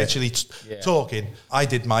 So you're literally talking. I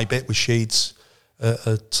did my bit with Sheeds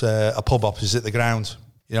at a pub opposite the ground.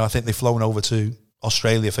 I think they've flown over to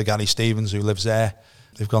Australia for Gary Stevens, who lives there.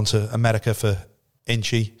 They've gone to America for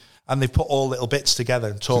Inchy. And they've put all little bits together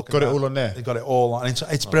and talking. Got it all on there. They've got it all on.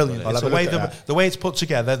 It's brilliant. It's the way it's put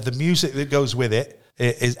together, the music that goes with it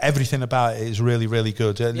is everything about it is really, really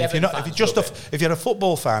good. And if you're a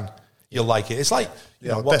football fan, you'll like it. It's like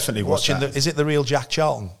definitely watching. Is it the real Jack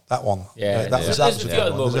Charlton? That one. Yeah, there's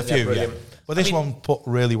a few. Yeah. But this one put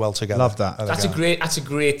really well together. Love that. That's a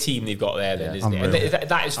great team they've got there, then, isn't it? And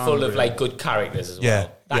that is full of good characters as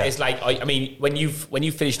well. That is I mean, when you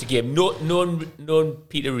finish the game, knowing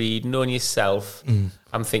Peter Reid, knowing yourself,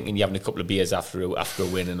 I'm thinking you're having a couple of beers after a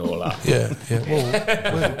win and all that.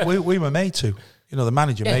 Yeah. Well, we were made to. The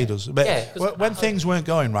manager made us. But when things weren't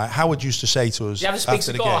going right, Howard used to say to us, "You have a speak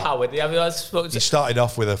cigar, Howard." He started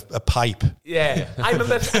off with a pipe. Yeah, I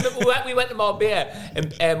remember we went to Marbella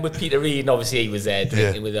and with Peter Reid, and obviously he was there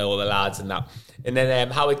drinking with all the lads and that. And then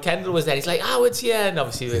Howard Kendall was there. He's like, Howard's here, and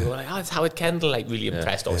obviously we were like, it's Howard Kendall, really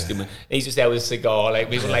impressed. Obviously, and he's just there with a cigar,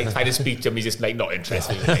 we were trying to speak to him. He's just not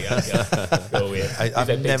interested.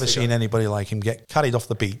 I've never seen anybody like him get carried off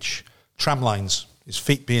the beach, tram lines. His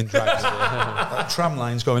feet being dragged, tram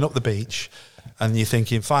lines going up the beach, and you're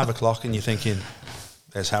thinking 5 o'clock, and you're thinking,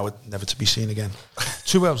 there's Howard, never to be seen again.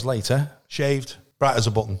 2 hours later, shaved, bright as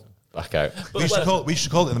a button. Back out. We used to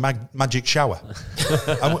call it the magic shower.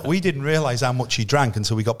 And we didn't realise how much he drank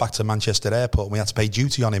until we got back to Manchester Airport and we had to pay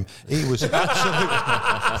duty on him. He was absolutely...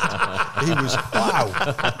 He was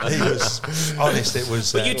honest. It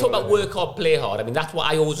was. But you talk about work hard, play hard. I mean, that's what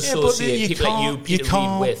I always associate people like you, Peter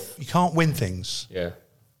Reid, with. You can't win things.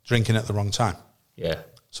 Drinking at the wrong time. Yeah.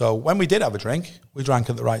 So when we did have a drink, we drank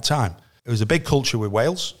at the right time. It was a big culture with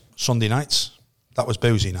Wales. Sunday nights, that was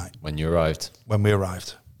boozy night. When we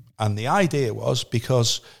arrived. And the idea was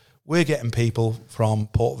because we're getting people from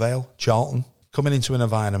Port Vale, Charlton, coming into an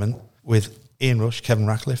environment with Ian Rush, Kevin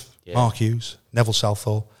Ratcliffe, Mark Hughes, Neville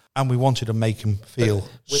Southall, and we wanted to make them feel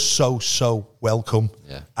so welcome,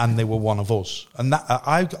 and they were one of us. And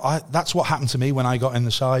that that's what happened to me when I got in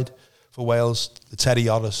the side for Wales. The Terry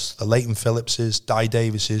Otis, the Leighton Phillipses, Di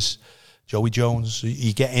Davises, Joey Jones.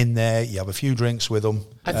 You get in there, you have a few drinks with them.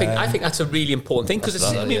 I think that's a really important thing because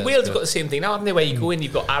Wales have got the same thing now, haven't they? Where you go in,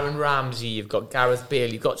 you've got Aaron Ramsey, you've got Gareth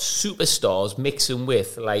Bale, you've got superstars mixing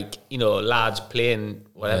with lads playing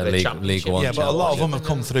whatever League One. Yeah, but a lot of them have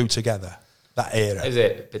come through together. That era, is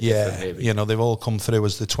it? Yeah, they've all come through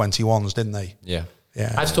as the 21s, didn't they? Yeah.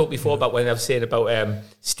 Yeah. I've talked before about when I was saying about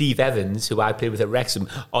Steve Evans, who I played with at Wrexham,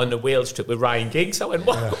 on the Wales trip with Ryan Giggs. I went,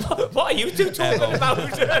 what are you two talking about?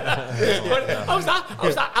 How's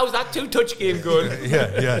that two-touch game going?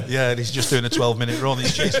 Yeah. And he's just doing a 12-minute run.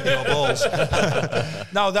 He's chasing your balls.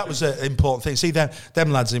 No, that was an important thing. See, them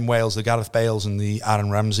lads in Wales, the Gareth Bales and the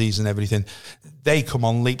Aaron Ramseys and everything, they come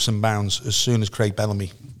on leaps and bounds as soon as Craig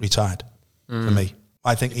Bellamy retired. For me,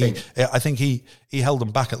 I think he held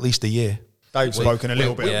them back at least a year. They've spoken a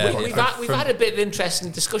little bit. We've had a bit of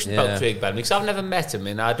interesting discussion about Craig Bellamy because I've never met him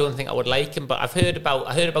and I don't think I would like him. But I heard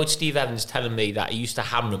about Steve Evans telling me that he used to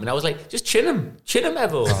hammer him, and I was like, just chin him,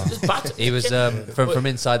 Evo. Just bat. He was from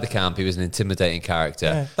inside the camp. He was an intimidating character.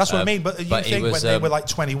 Yeah, that's what I mean. But you think when they were like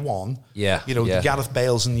 21, the Gareth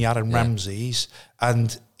Bales and the Aaron Ramseys,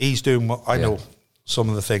 and he's doing what I know. Some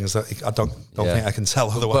of the things that I don't think I can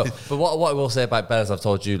tell otherwise. But what I will say about Bell, as I've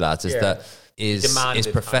told you lads, is that his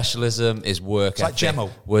professionalism, his work ethic Gemmo.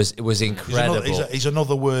 was incredible. He's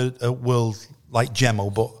another world like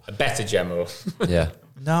Gemmo, but a better Gemmo. Yeah.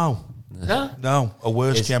 No, a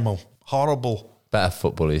worse Gemmo. Horrible. Better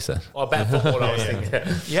football, he said. Or better football, I was thinking.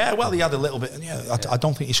 Yeah, well, he had a little bit. I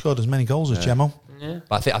don't think he scored as many goals as Gemmo. Yeah.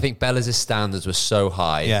 But I think Bella's standards were so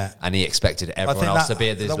high, and he expected everyone else to be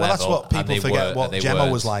at this level. Well, that's what people forget. What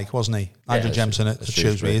Gemmo was like, wasn't he? Nigel Jemson at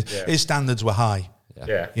Shrewsbury. His standards were high.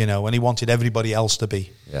 Yeah. And he wanted everybody else to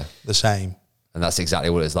be the same. And that's exactly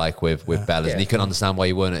what it's like with Bella's. And he couldn't understand why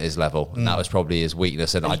he weren't at his level. And that was probably his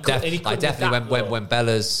weakness. And I definitely, when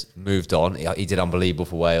Bella's moved on, he did unbelievable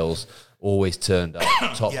for Wales, always turned up,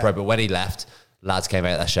 top pro. But when he left, lads came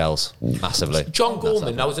out of their shells massively. John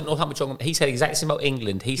Gorman, I was at Northampton. He said exactly the same about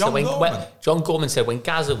England. He said John Gorman said when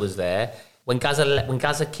Gaza was there, when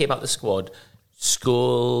Gaza came out the squad,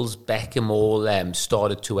 Scholes, Beckham, all them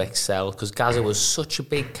started to excel because Gaza was such a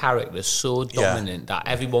big character, so dominant that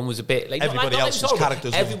everyone was a bit like everybody else's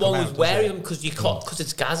characters. Everyone was wearing him because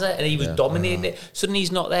it's Gaza and he was dominating it. Suddenly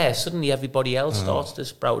he's not there. Suddenly everybody else starts to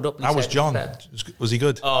sprout up. How was John? Was he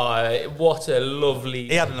good? Oh, what a lovely!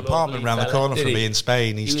 He had an apartment around the corner from me in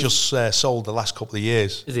Spain. He's just sold the last couple of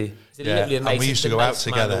years. Is he? And we used to go out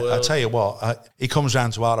together. I tell you what, he comes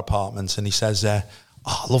round to our apartment and he says, "I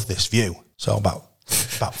love this view." So about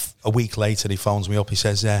a week later, he phones me up. He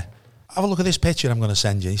says, have a look at this picture I'm going to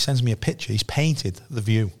send you. He sends me a picture. He's painted the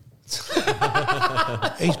view.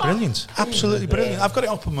 He's brilliant. Absolutely brilliant. I've got it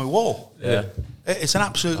up on my wall. Yeah. It's an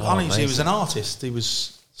absolute... honestly, he was an artist. He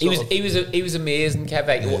was amazing,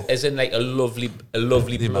 Kev. As in like a lovely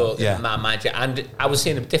bloke, manager. And I was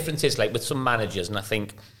saying the difference is like with some managers, and I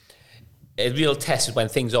think a real test is when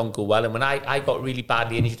things don't go well. And when I got really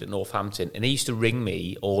badly injured at Northampton, and he used to ring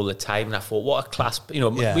me all the time, and I thought, what a class! We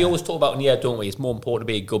always talk about in here, don't we? It's more important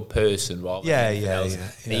to be a good person rather than anything else.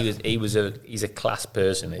 He's a class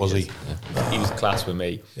person. He was class with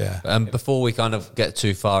me. Yeah. Before we kind of get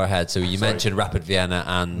too far ahead, so you mentioned Rapid Vienna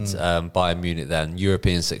and Bayern Munich. Then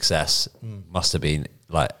European success must have been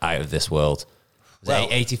like out of this world. Was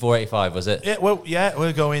it 84, 85, was it? Yeah,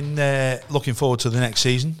 we're going, looking forward to the next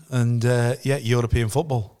season and, European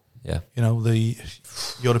football. Yeah. The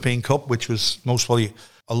European Cup, which was most probably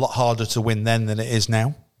a lot harder to win then than it is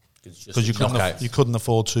now. Because you couldn't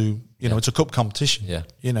afford to, it's a cup competition. Yeah.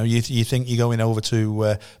 You think you're going over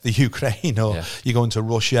to the Ukraine or you're going to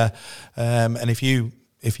Russia. And if you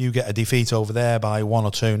get a defeat over there by 1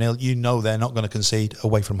 or 2-0, they're not going to concede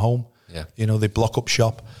away from home. Yeah. They block up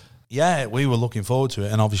shop. Yeah, we were looking forward to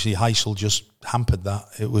it, and obviously Heysel just hampered that.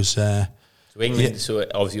 It was so England. So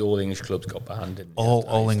obviously all English clubs got banned.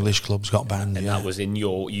 All English clubs got banned, and that was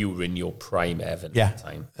you were in your prime, Evan. Yeah, at the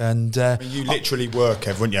time. And you literally were,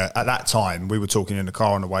 Kev, weren't you? At that time, we were talking in the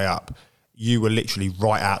car on the way up. You were literally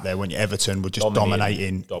right out there when Everton were just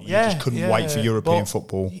dominating. You just couldn't wait for European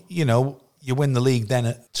football. You win the league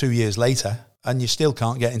then 2 years later, and you still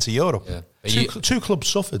can't get into Europe. Yeah. Two clubs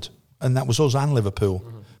suffered, and that was us and Liverpool.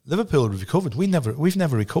 Mm-hmm. Liverpool recovered. We've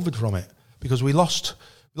never recovered from it because we lost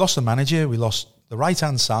the manager. We lost the right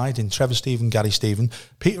hand side in Trevor Stephen, Gary Stephen.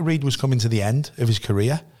 Peter Reid was coming to the end of his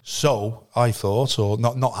career. So I thought, or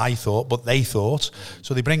not I thought, but they thought.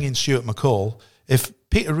 So they bring in Stuart McCall. If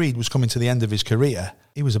Peter Reid was coming to the end of his career,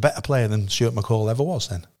 he was a better player than Stuart McCall ever was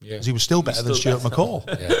then. Because he was still better than Stuart McCall.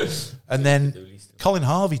 And then Colin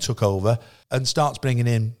Harvey took over and starts bringing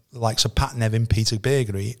in the likes of Pat Nevin, Peter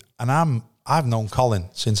Bergery, and I'm I've known Colin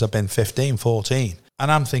since I've been 15, 14,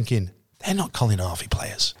 and I'm thinking, they're not Colin Harvey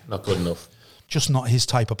players. Not good enough. Just not his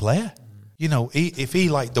type of player. You know, if he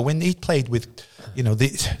liked the win, he played with, you know,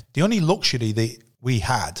 the only luxury that we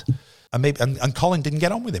had, and Colin didn't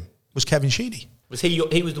get on with him, was Kevin Sheedy. Was he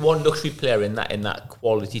was the one luxury player in that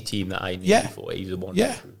quality team that I knew before? He was the one.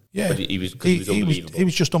 Yeah. But he was unbelievable. He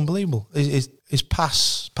was just unbelievable. His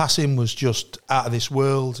passing was just out of this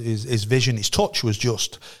world. His vision, his touch was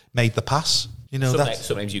just made the pass. You know,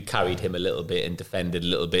 sometimes you carried him a little bit and defended a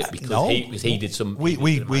little bit because he did some.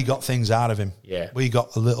 We got things out of him. Yeah, we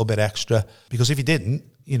got a little bit extra because if he didn't,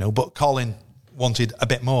 you know, but Colin wanted a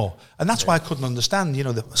bit more, and that's why I couldn't understand. You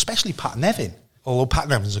know, especially Pat Nevin. Although Pat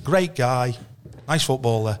Nevin's a great guy, nice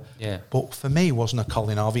footballer. Yeah, but for me, it wasn't a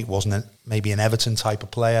Colin Harvey. It wasn't maybe an Everton type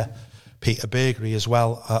of player. Peter Bergery as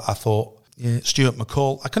well. I thought. Yeah, Stuart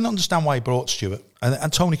McCall. I can understand why he brought Stuart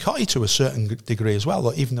and Tony Cotty to a certain degree as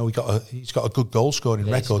well. Even though he's got a good goal scoring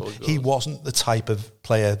record, he wasn't the type of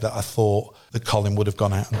player that I thought that Colin would have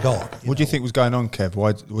gone out and got. What do you think was going on, Kev?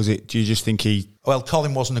 Why was it? Do you just think he? Well,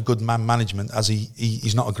 Colin wasn't a good man management, as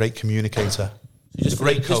he's not a great communicator. Just for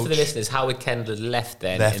the listeners, Howard Kendall left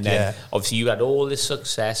and then obviously you had all this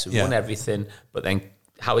success, won everything, but then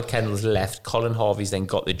Howard Kendall's left, Colin Harvey's then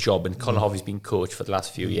got the job, and Colin Harvey's been coach for the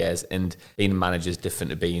last few years, and being a manager is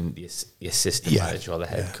different to being the assistant manager or the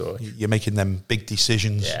head coach. You're making them big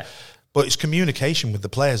decisions. Yeah. But it's communication with the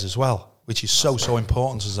players as well, which is so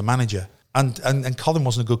important as a manager. And Colin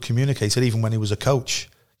wasn't a good communicator even when he was a coach.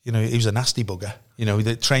 You know, he was a nasty bugger. You know,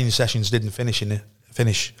 the training sessions didn't finish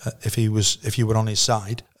if you were on his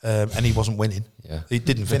side, and he wasn't winning. Yeah. He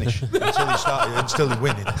didn't finish until he started, and still he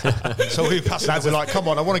winning. So we passed. Lads are like, come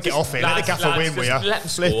on, I want to get off it. Let the gaffer win with you.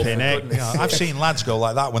 Flipping it. I've seen lads go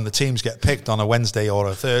like that when the teams get picked on a Wednesday or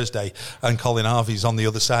a Thursday, and Colin Harvey's on the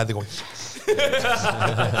other side. They're going,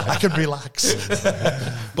 I can relax.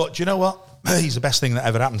 But do you know what? He's the best thing that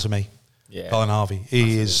ever happened to me. Yeah. Colin Harvey.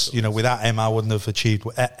 He is, you know, without him, I wouldn't have achieved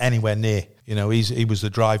anywhere near. You know, he was the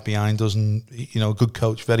drive behind us, and, you know, good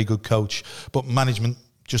coach, very good coach. But management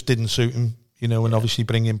just didn't suit him, you know, and obviously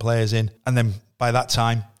bringing players in. And then by that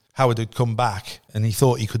time, Howard had come back and he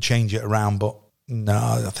thought he could change it around. But no,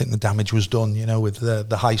 I think the damage was done, you know, with the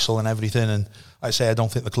Heysel and everything. And like I say, I don't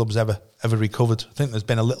think the club's ever recovered. I think there's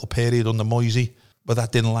been a little period under Moisey, but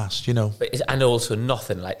that didn't last, you know. And also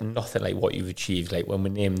nothing like what you've achieved, like when we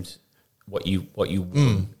named what you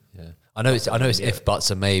won. Yeah. I know it's if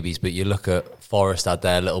buts and maybes, but you look at Forest had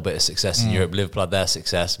their little bit of success in Europe, Liverpool had their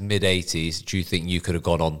success mid-80s. Do you think you could have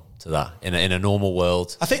gone on to that in a normal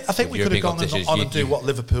world? I think we could have gone on and do what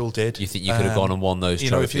Liverpool did. Do you think you could have gone and won those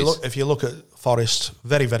trophies? Know, if you look at Forest,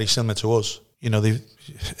 very, very similar to us. You know,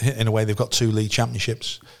 in a way they've got 2 league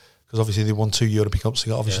championships. Because obviously they won 2 European Cups.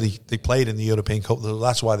 They played in the European Cup.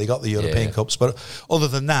 That's why they got the European Cups. But other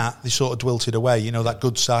than that, they sort of dwilted away. You know, that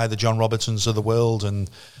good side, the John Robertsons of the world, and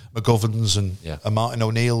McGoverns and Martin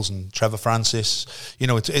O'Neill's and Trevor Francis. You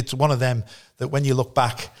know, it's one of them that when you look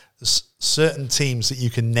back, there's certain teams that you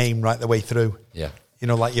can name right the way through. Yeah. You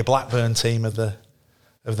know, like your Blackburn team of the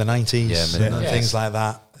 90s and things like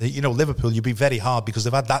that. You know, Liverpool, you'd be very hard because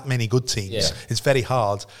they've had that many good teams. Yeah. It's very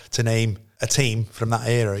hard to name a team from that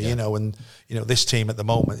era, you know, and, you know, this team at the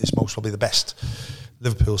moment is most probably the best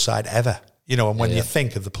Liverpool side ever, you know, and when you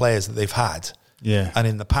think of the players that they've had, and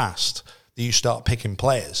in the past, you start picking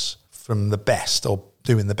players from the best or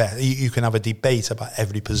doing the best. You can have a debate about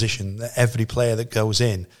every position, every player that goes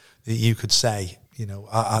in, that you could say, you know,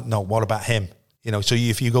 no, what about him? You know, so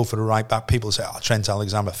if you go for the right back, people say, Trent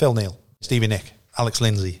Alexander, Phil Neal, Stevie Nick, Alex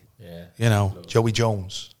Lindsay, you know, Joey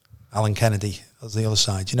Jones, Alan Kennedy, that's the other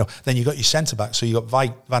side. You know, then you got your centre back, so you got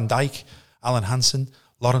Van Dijk, Alan Hansen,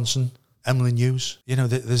 Lawrenson, Emlyn Hughes. You know,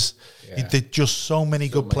 there's just so many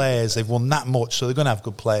good players. They've won that much, so they're going to have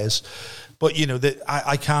good players. But you know,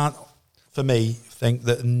 I can't, for me, think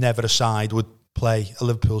that never a side would play, a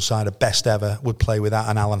Liverpool side, a best ever would play without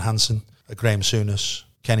an Alan Hansen, a Graham Souness,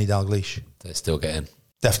 Kenny Dalglish. They're still getting.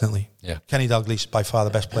 Definitely. Yeah. Kenny Dalglish, by far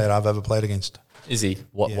the best player I've ever played against. Is he?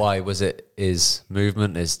 Why was it? His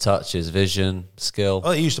movement, his touch, his vision, skill?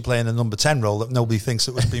 Well, he used to play in the number 10 role that nobody thinks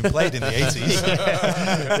that was being played in the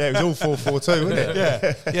 80s. It was all 4-4-2, wasn't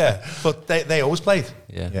it? Yeah. But they always played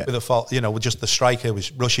with a fault. You know, with just the striker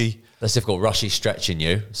was Rushy. That's difficult. Rushy stretching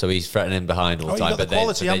you, so he's threatening behind all the time. But then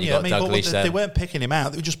you got Dalglish. They weren't picking him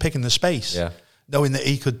out; they were just picking the space, knowing that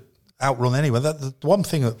he could outrun anyone. The one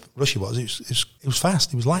thing that Rushy was, he was fast.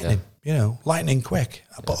 He was lightning. You know, lightning quick,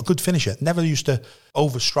 but a good finisher. Never used to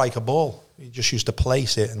overstrike a ball. He just used to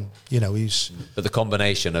place it, and he's. But the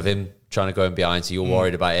combination of him trying to go in behind, so you're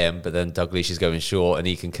worried about him, but then Dalglish is going short, and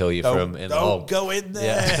he can kill you from in the hole. Don't go in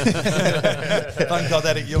there. Yeah. Thank God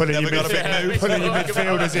Eric Young never got a big move. Putting your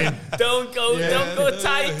midfielders in. Don't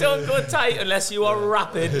go tight unless you are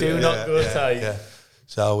rapid. Do not go tight. Yeah.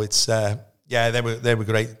 So it's they were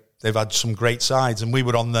great. They've had some great sides, and we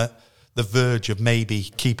were on the verge of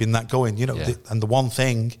maybe keeping that going. And the one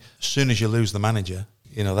thing, as soon as you lose the manager.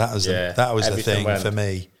 That was the thing for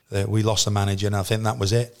me. That we lost the manager, and I think that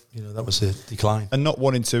was it. That was the decline. And not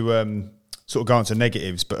wanting to sort of go into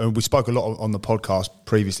negatives, but we spoke a lot on the podcast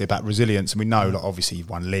previously about resilience, and we know, like, obviously you've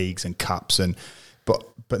won leagues and cups, but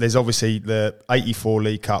there's obviously the 84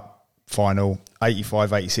 League Cup final,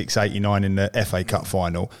 85, 86, 89 in the FA Cup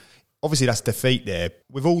final. Obviously, that's defeat there.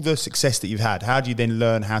 With all the success that you've had, how do you then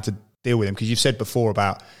learn how to deal with them? Because you've said before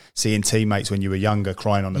about seeing teammates when you were younger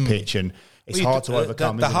crying on the pitch, and it's hard to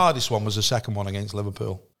overcome. The hardest one was the second one against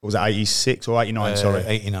Liverpool. Was that 86 or 89? Sorry,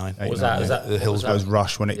 89. Was that the Hillsborough's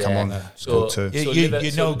rush when it came on? Scored two.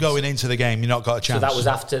 Going into the game, you're not got a chance. So that was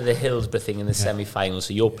after the Hillsborough thing in the semi-final.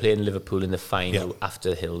 So you're playing Liverpool in the final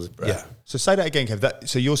after Hillsborough. Yeah. So say that again, Kev.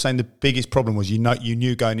 So you're saying the biggest problem was you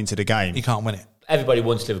knew going into the game you can't win it. Everybody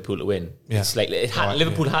wants Liverpool to win. Yeah. It's like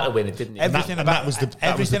Liverpool had to win it, didn't it? Everything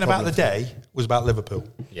about the day was about Liverpool.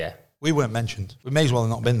 Yeah. We weren't mentioned. We may as well have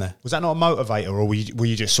not been there. Was that not a motivator, or were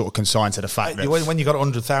you just sort of consigned to the fact that when you got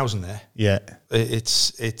 100,000 there,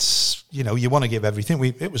 it's you want to give everything.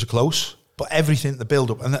 It was close, but everything the build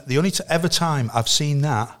up, and the only ever time I've seen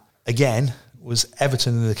that again was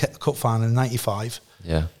Everton in the cup final in '95.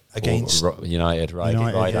 Yeah, against United. Right,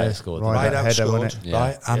 scored. Right out scored.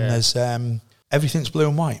 Right, and there's everything's blue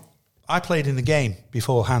and white. I played in the game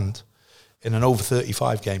beforehand in an over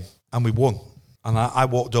 35 game, and we won. And I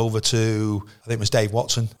walked over to, I think it was Dave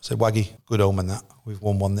Watson, said, Waggy, good omen that. We've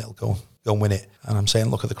won 1-0, go and win it. And I'm saying,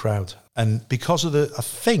 look at the crowd. And because of I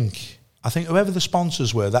think whoever the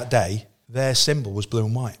sponsors were that day, their symbol was blue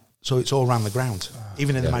and white. So it's all around the ground,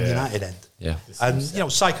 even in the Man United end. Yeah. And,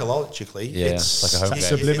 psychologically, it's like a home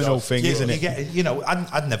game. Subliminal thing, isn't it?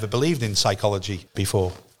 I'd never believed in psychology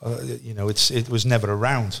before. It was never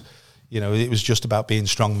around. It was just about being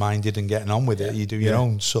strong-minded and getting on with it. You do your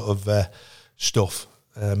own sort of stuff,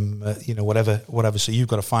 whatever. So you've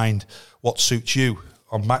got to find what suits you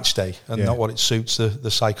on match day and not what it suits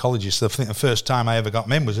the psychologist. I think the first time I ever got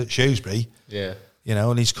him in was at Shrewsbury. Yeah.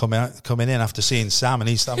 And he's coming in after seeing Sam, and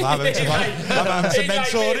I'm having to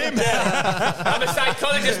mentor him. I'm a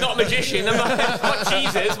psychologist, not a magician. I'm like, what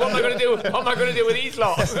Jesus? What am I going to do? What am I going to do with these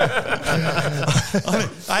lot?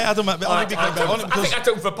 I had him only because I think I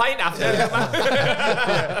took him for a pint after.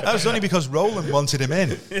 That was only because Roland wanted him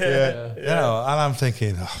in. And I'm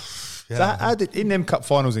thinking. So how did, in them cup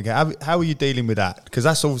finals again, how are you dealing with that? Because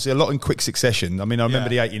that's obviously a lot in quick succession. I mean, I remember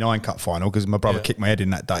the 89 cup final because my brother kicked my head in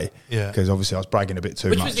that day. Yeah. Because obviously I was bragging a bit too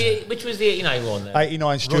much. Which was the 89 one then?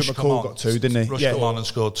 89, Stuart McCall got two, didn't he? Rush come on and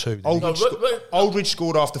scored two. Aldridge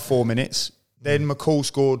scored after 4 minutes. Then McCall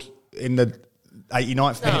scored in the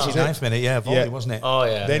 89th minute. 89th minute, volley, wasn't it? Oh,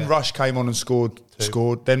 yeah. Then Rush came on and scored.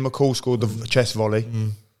 Then McCall scored the chest volley.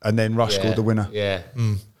 And then Rush scored the winner. Yeah.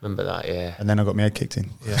 Remember that, And then I got my head kicked in.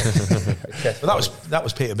 Yeah. But that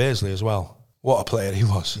was Peter Beardsley as well. What a player he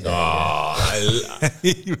was.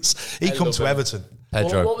 He come to Everton.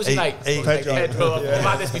 Pedro. What was he like? Pedro. We've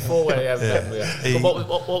had this before. What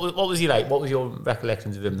was he like? What was your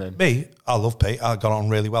recollections of him then? Me? I love Pete. I got on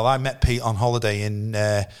really well. I met Pete on holiday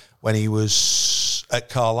when he was at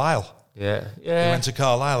Carlisle. Yeah. He went to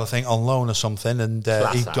Carlisle, I think, on loan or something, and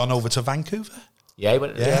he'd gone over to Vancouver. Yeah, he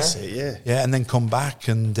went. Yeah, and then come back,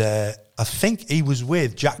 and I think he was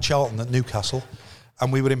with Jack Charlton at Newcastle,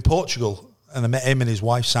 and we were in Portugal, and I met him and his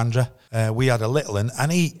wife Sandra. We had a little one,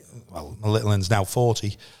 and my little one's now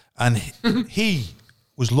 40, and he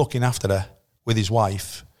was looking after her with his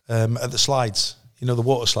wife at the slides, the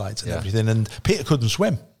water slides and everything. And Peter couldn't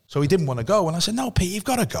swim, so he didn't want to go. And I said, "No, Pete, you've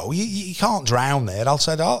got to go. You can't drown there." I'll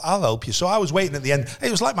help you. So I was waiting at the end.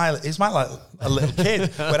 It was like like a little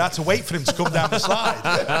kid, where I had to wait for him to come down the slide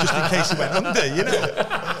just in case he went under,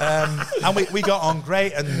 And we got on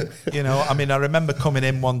great. And I remember coming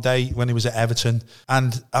in one day when he was at Everton,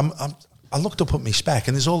 and I looked up at my spec,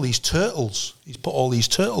 and there's all these turtles. He's put all these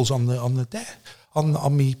turtles on the deck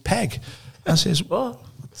on me peg. And I says,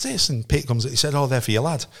 "What's this?" And Pete comes. He said, "Oh, they're for your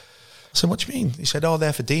lad." I said, "What do you mean?" He said, "Oh,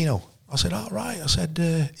 they're for Dino." I said, "All right." I said,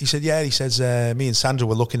 he said, "Yeah." He says, "Me and Sandra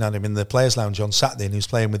were looking at him in the players' lounge on Saturday, and he was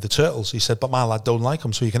playing with the Turtles." He said, "But my lad don't like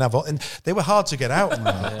them, so you can have." And they were hard to get out.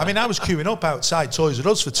 I mean, I was queuing up outside Toys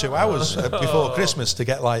R Us for 2 hours before Christmas to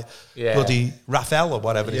get like bloody Raphael or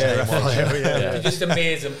whatever his name was. Just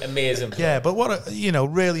amazing. Yeah, but what a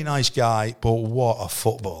really nice guy, but what a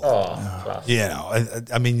football. Class.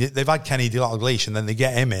 I mean, they've had Kenny Dalglish, and then they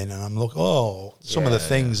get him in, and I'm like, some of the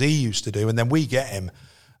things he used to do, and then we get him.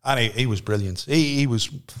 And he was brilliant. He was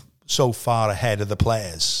so far ahead of the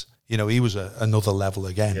players. He was another level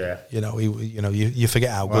again. Yeah. You forget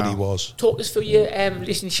how good he was. Talk us through your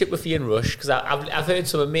relationship with Ian Rush, because I've heard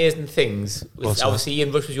some amazing things. Obviously,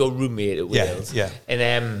 Ian Rush was your roommate at Wales. Yeah.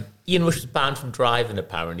 And Ian Rush was banned from driving,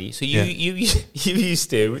 apparently. So you used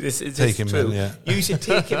to take him true. in. Yeah. You used to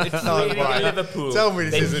take him to training at Liverpool. Tell me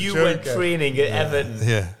this then you went training at Everton.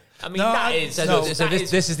 Yeah. I mean,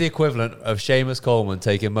 this is the equivalent of Seamus Coleman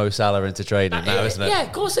taking Mo Salah into training now, isn't it? Yeah,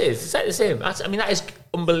 of course it is. It's like the same. That is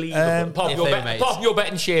unbelievable. Pop, you're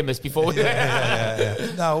betting Seamus before.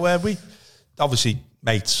 Yeah. No, we obviously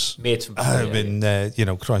mates. Mates from I've been,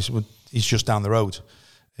 Christ, he's just down the road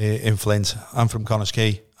in Flint. I'm from Connors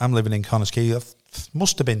Quay. I'm living in Connors Quay. I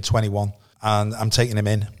must have been 21, and I'm taking him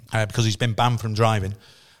in because he's been banned from driving.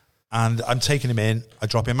 And I'm taking him in. I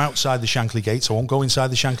drop him outside the Shankly Gates. I won't go inside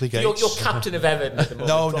the Shankly Gates. You're captain of Everton at the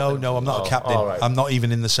moment. No, I'm not a captain. Right. I'm not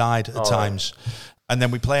even in the side at times. Right. And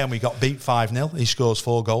then we play and we got beat 5-0. He scores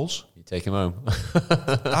 4 goals. You take him home.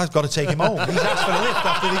 I've got to take him home. He's asked for a lift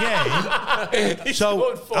after the game.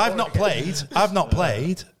 So I've not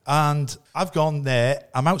played. And I've gone there.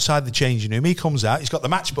 I'm outside the changing room. He comes out. He's got the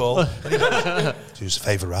match ball. And he goes, "Do us a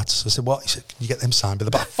favour, Rats." I said, "What?" He said, "Can you get them signed by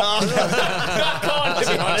the back?"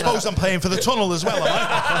 I suppose I'm paying for the tunnel as well, am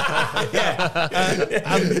I?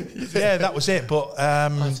 That was it. But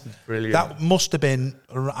that must have been,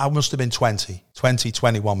 I must have been 20,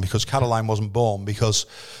 21, because Caroline wasn't born. Because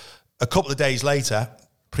a couple of days later,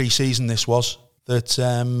 pre-season this was, that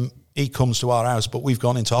he comes to our house, but we've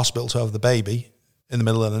gone into hospital to have the baby in the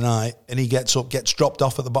middle of the night, and he gets up, gets dropped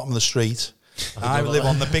off at the bottom of the street. I live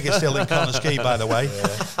on the biggest hill in Connors Quay, by the way,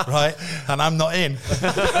 right? And I'm not in.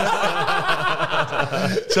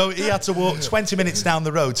 So he had to walk 20 minutes down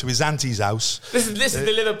the road to his auntie's house. This is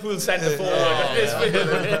the Liverpool centre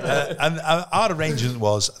forward. And our arrangement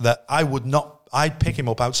was that I'd pick him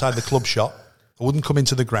up outside the club shop. I wouldn't come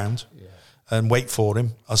into the ground and wait for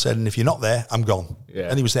him. I said, "And if you're not there, I'm gone." Yeah.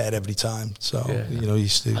 And he was there every time. So, he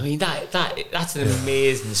used to... I mean, that's an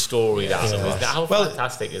amazing story. How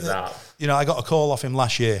fantastic is that? I got a call off him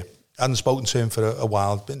last year. I hadn't spoken to him for a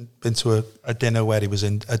while. Been to a dinner where he was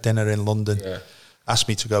in a dinner in London. Yeah. Asked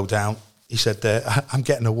me to go down. He said, "I'm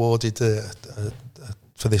getting awarded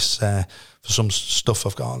for this for some stuff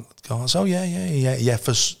I've gone." So yeah,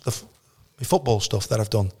 for the football stuff that I've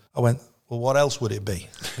done. I went, "Well, what else would it be?"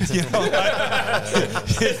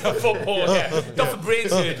 Football, not for brain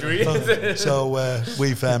surgery. So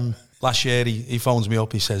we've last year he phones me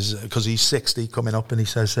up. He says, because he's 60 coming up, and he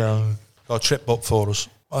says, "Got a trip booked for us."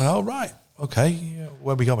 I go, "Oh, right, okay,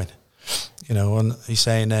 where are we going?" And he's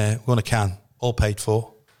saying, "We're going to Cannes, all paid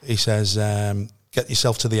for." He says, "Get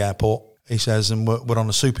yourself to the airport." He says, "And we're on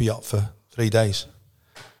a super yacht for 3 days."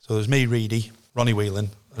 So there's me, Reedy, Ronnie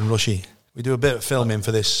Whelan, and Rushy. We do a bit of filming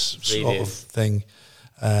for this sort of thing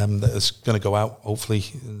that is going to go out hopefully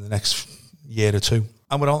in the next year or two.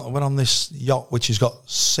 And we're on this yacht which has got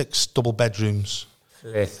 6 double bedrooms.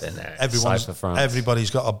 Everybody's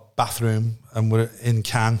got a bathroom, and we're in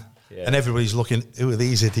Cannes, and everybody's looking, "Who are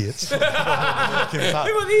these idiots?" Who are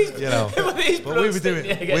these? Who are these? But we were doing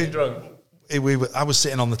getting drunk. I was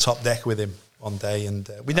sitting on the top deck with him one day, and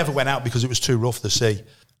we never went out because it was too rough, the sea.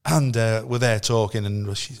 And we're there talking, and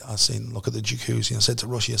I seen, "Look at the jacuzzi." And I said to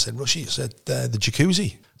Rushy, "Rushy," the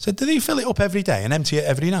jacuzzi. I said, "Do they fill it up every day and empty it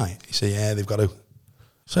every night?" He said, "Yeah, they've got to." I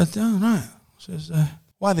said, "Oh, right." I says,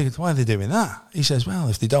 why are they doing that? He says, "Well,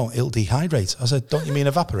 if they don't, it'll dehydrate." I said, "Don't you mean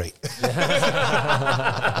evaporate?"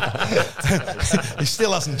 He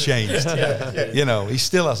still hasn't changed. He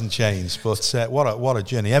still hasn't changed. But what a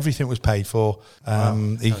journey. Everything was paid for.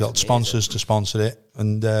 He got sponsors to sponsor it.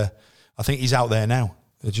 And I think he's out there now.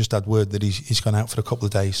 I just had word that he's gone out for a couple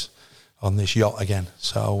of days on this yacht again.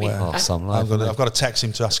 So I've got to text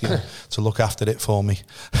him to ask him to look after it for me.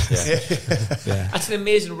 That's an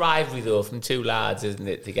amazing rivalry though from 2 lads, isn't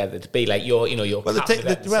it? Together to be like you're you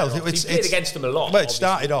played against them a lot. Well, it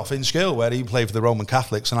started off in school where he played for the Roman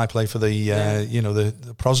Catholics and I played for the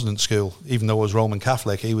the Protestant school. Even though I was Roman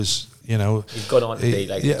Catholic, he was he's gone on to be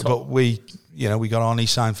like but we got on. He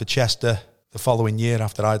signed for Chester the following year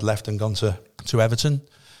after I'd left and gone to to Everton.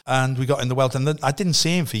 And we got in the Welsh. And then I didn't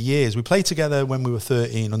see him for years. We played together when we were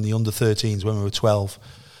 13 on the under-13s when we were 12.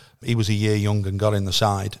 He was a year younger and got in the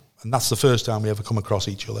side. And that's the first time we ever come across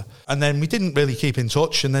each other. And then we didn't really keep in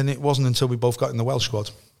touch. And then it wasn't until we both got in the Welsh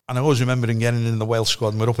squad. And I always remember him getting in the Welsh squad,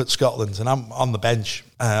 and we're up at Scotland, and I'm on the bench.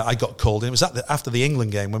 I got called in. It was after the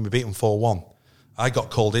England game when we beat them 4-1. I got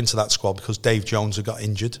called into that squad because Dave Jones had got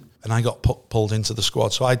injured, and I got pulled into the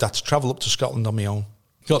squad. So I had to travel up to Scotland on my own.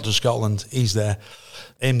 Got to Scotland, he's there.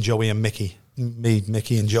 Him, Joey, and Mickey. Me,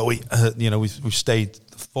 Mickey, and Joey. We've stayed.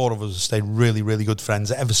 The four of us have stayed really, really good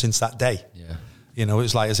friends ever since that day. Yeah.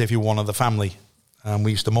 It's like as if you're one of the family. And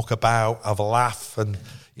we used to muck about, have a laugh, and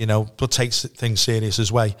but take things serious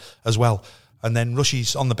as well. And then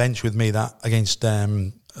Rushy's on the bench with me that against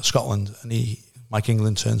Scotland, and Mike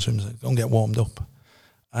England turns to him and says, "Go and get warmed up."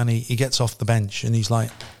 And he gets off the bench, and he's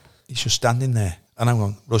just standing there, and I'm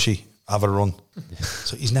going, "Rushy, have a run."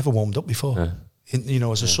 So he's never warmed up before,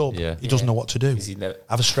 as a sub. Yeah. He doesn't know what to do.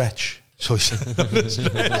 Have a stretch. So he's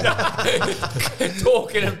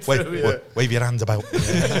talking him through. Wave your hand about.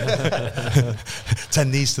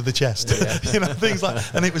 10 knees to the chest. Things like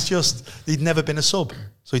that. And it was just, he'd never been a sub.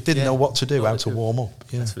 So he didn't know what to do, how to warm up.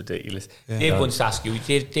 That's ridiculous. Yeah. Dave wants to ask you,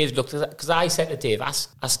 Dave looked at that, because I said to Dave,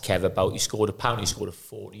 ask Kev about, he scored a pound, he scored a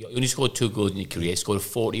 40. He only scored 2 goals in your career, he scored a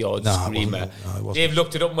 40-yard screamer. Dave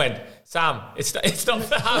looked it up and went, Sam, it's not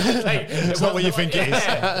that. It's not what you think it is.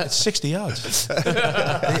 It's 60 yards.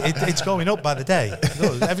 It's going up by the day.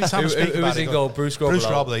 Every time I speak about it. Who was in goal? Bruce Grobbler. Bruce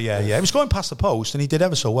Grobbler, yeah. It was going past the post, and he did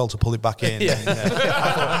ever so well to pull it back in.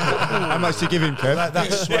 How much to give him, Kev?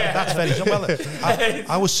 That's very well.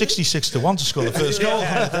 I was 66-1 to score the first goal on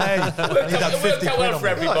the day. Worked out well for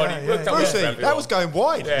everybody. Brucey, that was going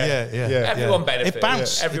wide. Yeah. Everyone benefited.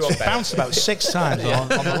 It bounced about 6 times on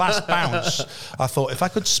the last bounce. I thought if I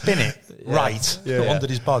could spin it under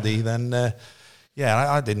his body, then I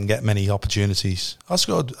didn't get many opportunities. I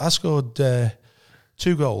scored 2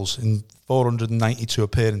 goals in 492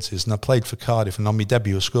 appearances, and I played for Cardiff, and on my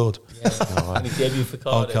debut I scored. And he debut for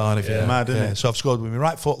Cardiff. Cardiff, Mad, isn't it? So I've scored with my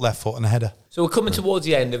right foot, left foot, and a header. So we're coming towards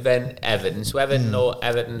the end of Everton. So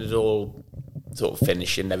Everton is all sort of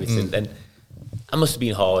finishing and everything. Then it must have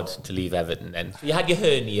been hard to leave Everton then. So you had your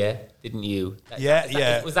hernia, didn't you?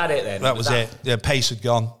 Was that it then? That was it. Yeah, pace had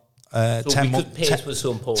gone. So 10 months. Pace was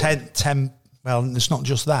so important. 10. Well, it's not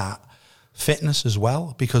just that. Fitness as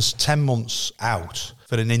well, because 10 months out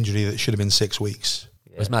for an injury that should have been 6 weeks.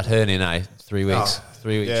 Yeah. Where's Matt hernia now? 3 weeks.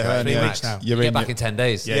 3 weeks. Yeah, 3 weeks now. You're back in 10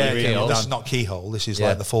 days. Yeah, this is not keyhole. This is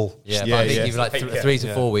like the full. Yeah, but I think you've like 3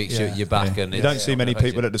 to 4 weeks. You're back, and you don't see many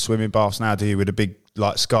people at the swimming baths now, do you? With a big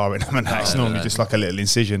scar in them, and it's normally just like a little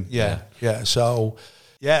incision. Yeah. So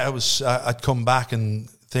it was. I'd come back and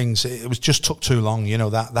things. It was just took too long.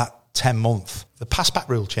 That 10 month. The pass back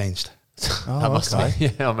rule changed. That must be.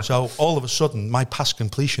 So all of a sudden, my pass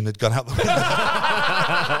completion had gone out the window.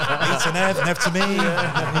 Needs an F, Nev to me.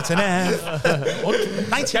 Needs an F.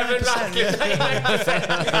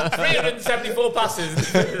 99%. 374 passes.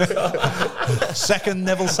 Second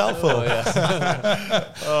Neville Southall.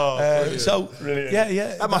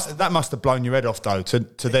 That must have blown your head off though.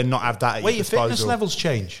 To then not have that at your disposal. Your fitness levels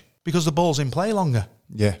change because the ball's in play longer.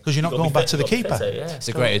 Yeah, because you're not going back to the keeper. It's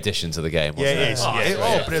a great addition to the game. Yeah, it is.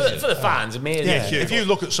 Brilliant. For the fans, amazing. Yeah, if you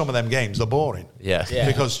look at some of them games, they're boring. Yeah.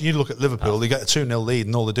 Because you look at Liverpool, they get a 2-0 lead,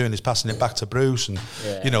 and all they're doing is passing it back to Bruce, and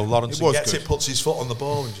Lawrence gets it, puts his foot on the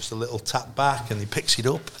ball, and just a little tap back, and he picks it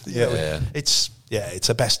up. It's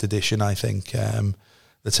a best addition, I think.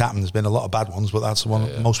 That's happened. There's been a lot of bad ones, but that's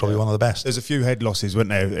most probably one of the best. There's a few head losses, weren't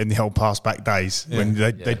there, in the whole pass-back days when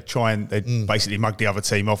they'd try and they'd basically mug the other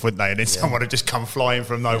team off, wouldn't they? And then someone would just come flying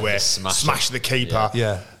from nowhere, smash the keeper.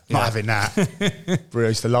 Not having that. I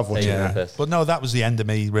used to love watching that. But no, that was the end of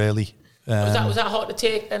me, really. Was that hard to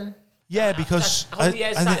take then? Yeah, because how many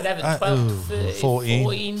years started Everton? 12,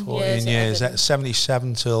 14 years.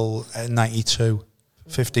 77 till 92.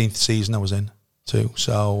 15th season I was in. Too.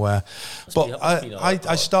 So, but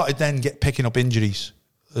I started then picking up injuries,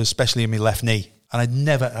 especially in my left knee. And I'd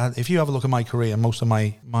never, if you have a look at my career, most of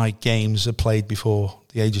my games are played before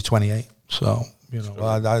the age of 28. So,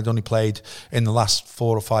 I'd only played in the last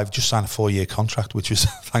 4 or 5, just signed a 4-year contract, which was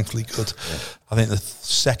thankfully good. Yeah. I think the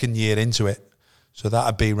second year into it, so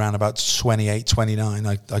that'd be around about 28, 29,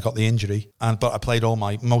 I got the injury. But I played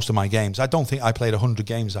most of my games. I don't think I played 100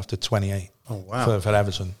 games after 28. Oh, wow. For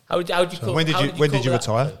Everton. When did you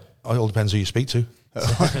retire? It all depends who you speak to.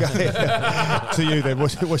 To you then,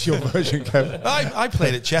 what's your version, Kevin? I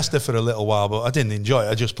played at Chester for a little while, but I didn't enjoy it.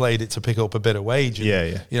 I just played it to pick up a bit of wage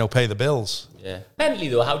and pay the bills. Yeah. Mentally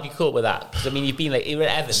though, how do you cope with that? Because I mean, you've been you're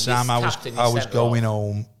at Everton. Sam, I was going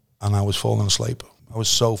home and I was falling asleep. I was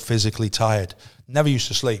so physically tired. Never used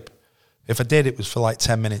to sleep. If I did, it was for like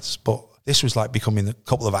 10 minutes. But this was like becoming a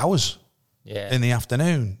couple of hours in the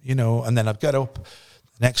afternoon, you know. And then I'd get up.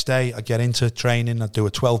 The next day, I'd get into training. I'd do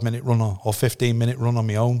a 12-minute run or 15-minute run on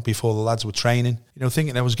my own before the lads were training. You know,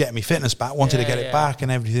 thinking I was getting my fitness back, wanted to get it back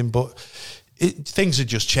and everything. But things had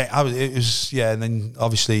just changed. It was, and then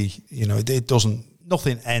obviously, you know, it doesn't,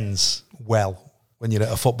 nothing ends well when you're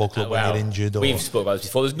at a football club when you're injured. We've spoken about this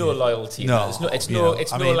before. There's no loyalty. No, it's no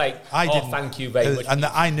like, thank you very much. And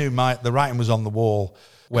I knew the writing was on the wall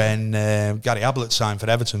when Gary Ablett signed for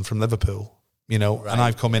Everton from Liverpool, you know, and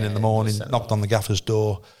I've come in the morning, knocked on the gaffer's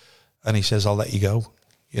door, and he says, I'll let you go,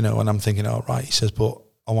 you know, and I'm thinking, all right. He says, but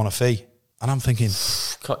I want a fee. And I'm thinking,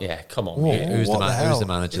 come on. Who's the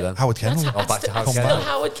manager then? Howard Kendall. Back to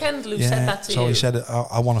Howard Kendall who said that to you. So he said,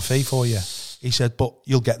 I want a fee for you. He said, but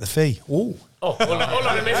you'll get the fee. Oh, hold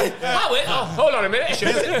on a minute. Hold on a minute. You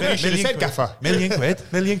should have said gaffer. Million quid.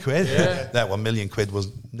 Yeah. That £1 million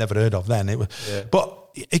was never heard of then. But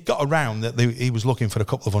it got around that he was looking for a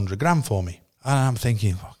couple of $100,000 for me. And I'm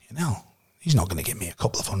thinking, he's not going to give me a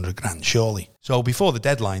couple of $100,000, surely. So before the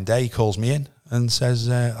deadline day, he calls me in and says,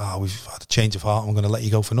 we've had a change of heart. I'm going to let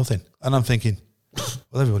you go for nothing. And I'm thinking,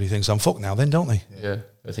 well, everybody thinks I'm fucked now then, don't they? Yeah,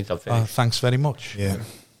 I think I'm finished. Thanks very much. Yeah.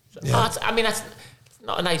 That's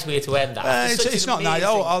not a nice way to end that. It's not nice.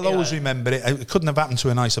 I'll always remember it. It couldn't have happened to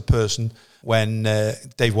a nicer person when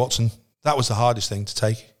Dave Watson, that was the hardest thing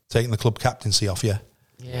to taking the club captaincy off you.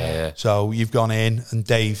 Yeah. So you've gone in and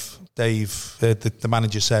Dave, the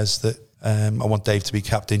manager says that I want Dave to be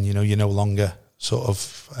captain. You know, you're no longer sort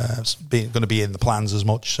of going to be in the plans as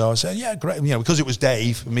much. So I said, yeah, great. You know, because it was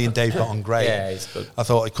Dave, me and Dave got on great. Yeah, he's good. I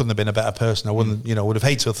thought it couldn't have been a better person. I wouldn't, would have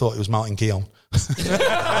hated to have thought it was Martin Keown.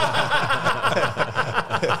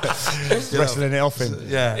 Wrestling it off him.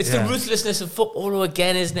 Yeah, it's the ruthlessness of football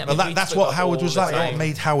again, isn't it? Well, that's what Howard was like. What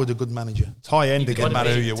made Howard a good manager. Tie end again. Didn't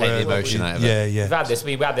matter who you Take the were. emotion out of it. Yeah. We had this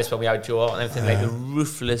when we had Joe and everything, like the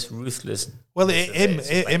ruthless. Well,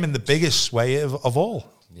 him in the biggest way of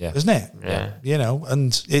all. Yeah. Isn't it? Yeah. You know,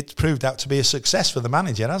 and it proved out to be a success for the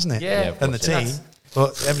manager, hasn't it? Yeah, and the team.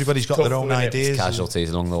 But everybody's got their own ideas.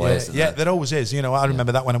 Casualties along the way. Yeah, there always is. You know, I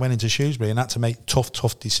remember that when I went into Shrewsbury and had to make tough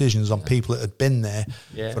decisions on people that had been there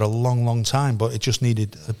for a long time, but it just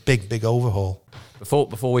needed a big overhaul.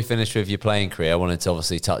 Before we finish with your playing career, I wanted to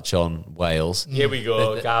obviously touch on Wales. Here we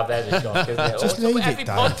go, Gav. There's a shock, isn't it? Just leave every it,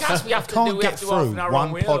 Dave. podcast we have to do. Can't get through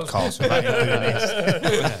one podcast without doing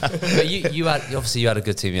this. But you had a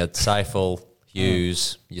good team. You had Seifel,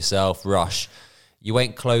 Hughes, yourself, Rush. You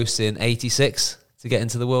went close in '86 to get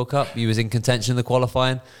into the World Cup. You was in contention in the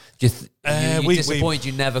qualifying. You disappointed.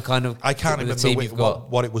 You never kind of. I can't remember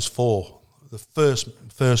what it was for. The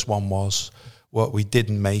first one was. What we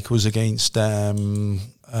didn't make was against Iceland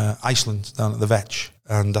down at the Vetch,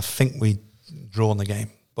 and I think we'd drawn the game.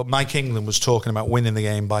 But Mike England was talking about winning the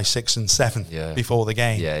game by 6 and 7 before the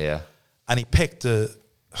game. Yeah. And he picked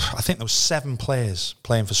I think there was 7 players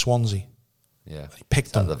playing for Swansea. Yeah. He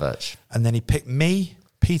picked them. At the Vetch. And then he picked me,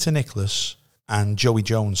 Peter Nicholas, and Joey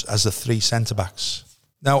Jones as the 3 centre-backs.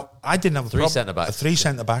 Now, I didn't have three centre-backs. 3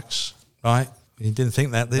 centre-backs, right? You didn't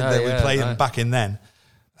think that we played them back in then.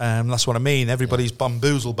 That's what I mean. Everybody's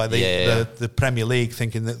bamboozled by the Premier League,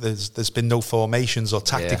 thinking that there's been no formations or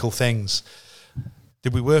tactical things.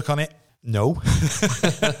 Did we work on it? No.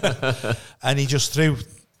 And he just threw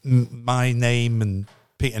my name and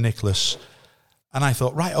Peter Nicholas, and I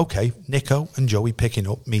thought, right, okay, Nico and Joey picking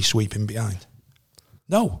up, me sweeping behind.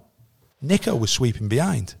 No, Nico was sweeping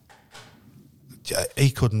behind.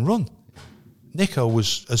 He couldn't run. Nico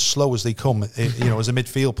was as slow as they come, as a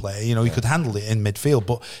midfield player. He could handle it in midfield,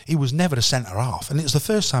 but he was never a centre half, and it was the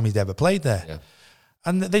first time he'd ever played there. Yeah.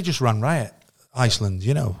 And they just ran riot, Iceland.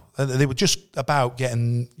 They were just about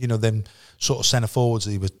getting them sort of centre forwards.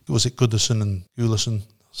 Was it Goodison and Gulison?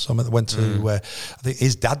 Someone that went to I think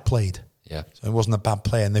his dad played. Yeah, so he wasn't a bad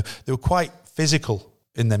player, and they were quite physical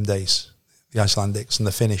in them days. The Icelandics and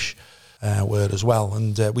the Finnish were as well,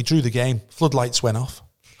 and we drew the game. Floodlights went off.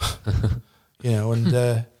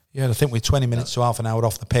 I think we're 20 minutes to half an hour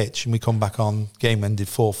off the pitch, and we come back on. Game ended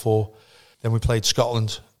 4-4. Then we played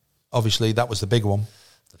Scotland. Obviously, that was the big one.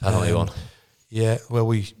 The penalty one. Yeah, well,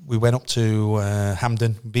 we went up to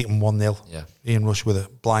Hampden, beat them 1-0. Yeah. Ian Rush with a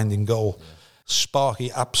blinding goal. Yeah.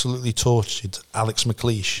 Sparky absolutely tortured Alex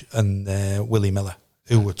McLeish and Willie Miller,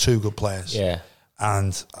 who were 2 good players. Yeah.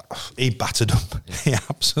 And he battered them. Yeah. He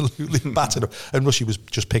absolutely battered them. And Rushy was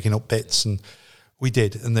just picking up bits, and we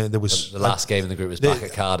did. And there was... The last game in the group was back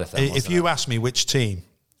at Cardiff. If you ask me which team,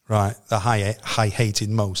 right, that I hated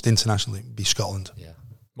most internationally, would be Scotland. Yeah.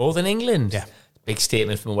 More than England? Yeah. Big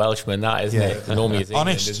statement from a Welshman, that, isn't it? Normally it's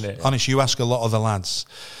England, isn't it? Honest, you ask a lot of the lads,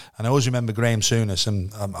 and I always remember Graham Souness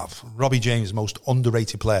and Robbie James, most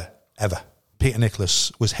underrated player ever. Peter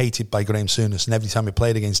Nicholas was hated by Graham Souness, and every time he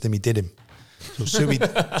played against him, he did him. So Suey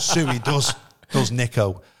does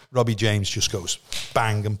Nico. Robbie James just goes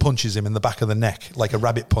bang and punches him in the back of the neck like a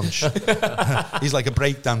rabbit punch. He's like a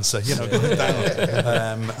break dancer, going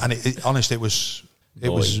down. And honestly, it was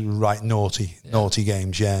right naughty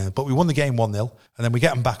games, yeah. But we won the game 1-0, and then we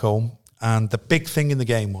get them back home. And the big thing in the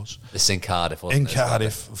game was this in Cardiff, wasn't it? In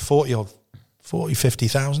Cardiff,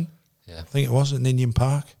 50,000. Yeah, I think it was at Ninian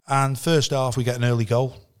Park. And first half, we get an early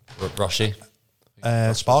goal. Roshy,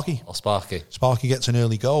 Sparky. Sparky gets an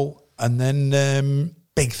early goal, and then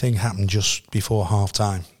big thing happened just before half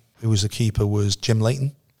time. Who was the keeper was Jim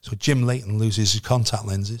Leighton. So Jim Leighton loses his contact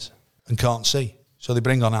lenses and can't see. So they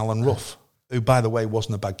bring on Alan Ruff, who, by the way,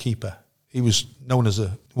 wasn't a bad keeper. He was known as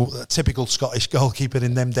a typical Scottish goalkeeper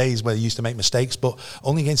in them days where he used to make mistakes, but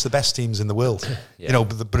only against the best teams in the world. Yeah.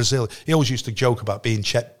 The Brazil. He always used to joke about being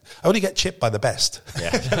chipped. I only get chipped by the best.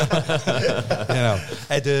 Yeah.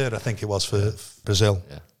 Eder, I think it was for Brazil.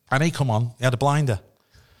 Yeah. And he come on, he had a blinder.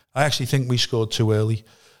 I actually think we scored too early.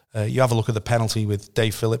 You have a look at the penalty with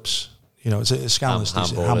Dave Phillips. It's a scandalous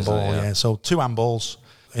handball. Yeah. So 2 handballs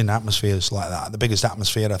in atmospheres like that. The biggest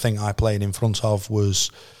atmosphere I think I played in front of was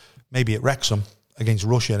maybe at Wrexham against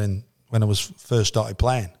Russia when I was first started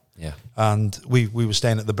playing. Yeah. And we were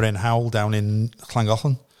staying at the Bryn Howell down in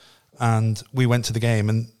Llangollen, and we went to the game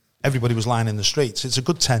and everybody was lying in the streets. It's a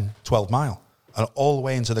good 10, 12 mile, and all the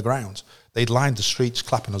way into the ground. They'd lined the streets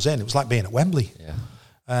clapping us in. It was like being at Wembley. Yeah.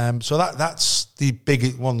 So that's the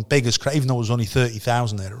biggest crowd, even though it was only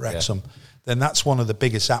 30,000 there at Wrexham. Yeah. Then that's one of the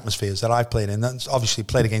biggest atmospheres that I've played in. That's obviously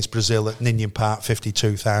played against Brazil at Ninian Park,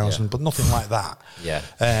 52,000, but nothing like that. Yeah.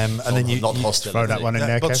 And then you throw that one in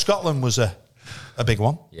there. But Scotland was a big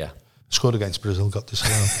one. Yeah. Scored against Brazil, got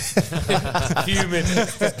disallowed. Few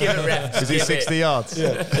minutes. Just give it ref. Is it 60 yards?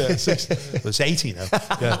 Yeah. It was 80 now.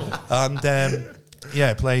 Yeah. And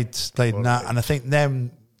played in that. And I think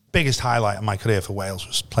then biggest highlight of my career for Wales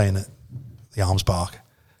was playing at the Arms Park.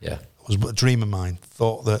 Yeah. It was a dream of mine.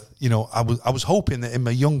 Thought that, I was hoping that in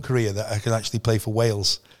my young career that I could actually play for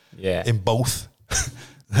Wales in both.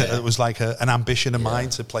 It was like an ambition of mine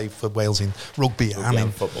to play for Wales in rugby and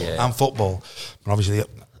in football. And football. But obviously,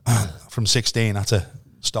 from 16, I had to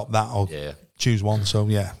stop that or choose one. So,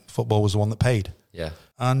 football was the one that paid. Yeah.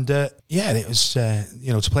 And, it was,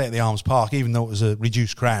 to play at the Arms Park, even though it was a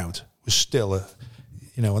reduced crowd, was still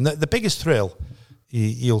and the biggest thrill,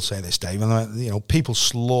 you'll say this, Dave, people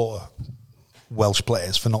slaughter Welsh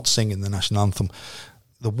players for not singing the national anthem.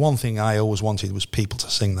 The one thing I always wanted was people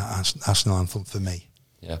to sing that national anthem for me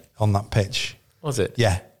on that pitch. Was it?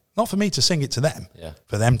 Yeah. Not for me to sing it to them,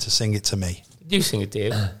 for them to sing it to me. Did you sing it,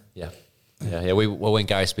 Dave? Yeah. When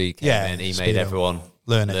Gary Speed came in, he made everyone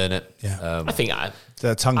learn it. Yeah. I think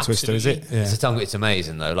the tongue twister, is it? Yeah. It's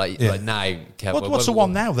amazing though. Like now, what's the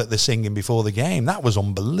one now that they're singing before the game? That was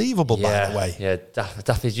unbelievable, by the way. Yeah,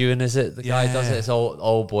 Daffy Ewan, is it? The guy does it. It's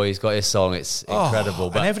old boy. He's got his song. It's incredible.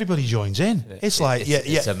 But and everybody joins in. It's like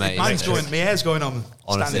it's amazing. My hair's going on.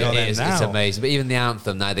 Honestly, it's amazing. But even the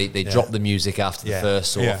anthem now, they drop the music after the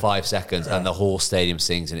first 5 seconds, and the whole stadium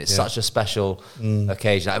sings, and it's such a special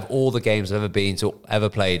occasion. Out of all the games I've ever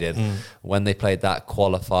played in, when they played that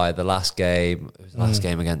qualifier, the last game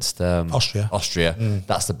against Austria,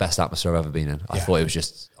 that's the best atmosphere I've ever been in. I thought it was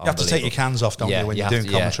just you have to take your cans off, don't you, when you're doing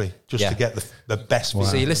commentary, just to get the best.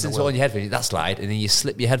 So you listen to it on your headphones, that slide, and then you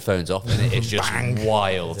slip your headphones off, and it's just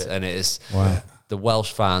wild, and it is. The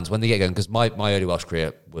Welsh fans, when they get going, because my early Welsh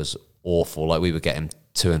career was awful. Like, we were getting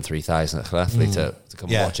 2,000 and 3,000 at Ratcliffe to come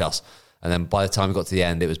and watch us. And then by the time we got to the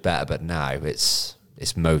end, it was better. But now it's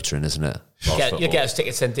motoring, isn't it? You get us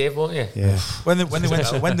tickets in, Dave, won't you? Yeah. When they went to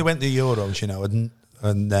the Euros,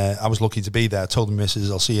 and I was lucky to be there. I told the missus,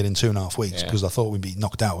 I'll see you in 2.5 weeks, because I thought we'd be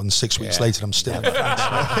knocked out, and 6 weeks later I'm still in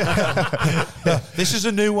France. This is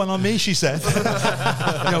a new one on me, she said.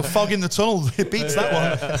 Fog in the tunnel, it beats that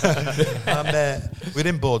one. And we're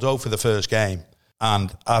in Bordeaux for the first game,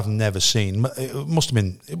 and I've never seen,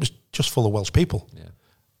 it was just full of Welsh people. Yeah.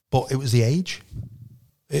 But it was the age.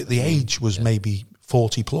 The age was maybe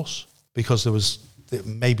 40 plus, because there was...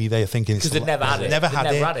 Maybe they're thinking it's... Because they've never had it. Never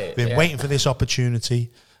had it. Been waiting for this opportunity,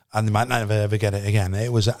 and they might never ever get it again. It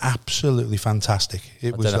was absolutely fantastic.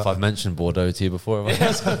 I don't know if I've mentioned Bordeaux to you before. Dave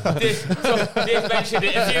mentioned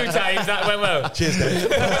it a few times. That went well. Cheers, Dave.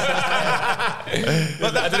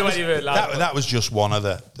 But I don't know whether you heard that was just one of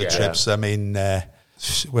the trips. I mean,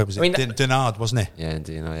 where was it? Dinard, wasn't it? Yeah, in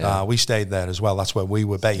Dinard, yeah. We stayed there as well. That's where we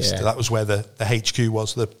were based. Yeah. That was where the HQ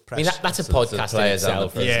was, the press. I mean, that's a podcast in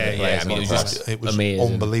itself. Yeah. I mean, it was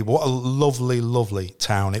amazing. Unbelievable. What a lovely, lovely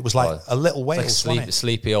town. It was like a little Wales, like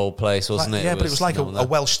sleepy old place, wasn't it? Yeah, but it was like a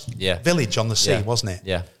Welsh village on the sea, wasn't it?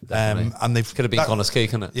 Yeah, definitely. And they could have been Connors Key,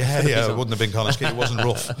 couldn't it? Yeah, it wouldn't have been Connors Key. It wasn't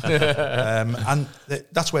rough. And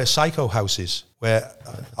that's where Psycho House is, where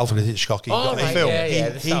Alfred Hitchcock he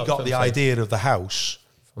got the idea of the house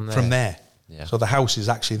from there. Yeah. So the house is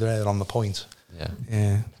actually there on the point.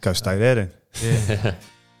 Yeah. Go stay there then. Yeah.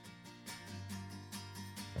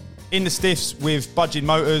 In the Stiffs with Budging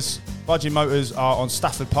Motors. Budging Motors are on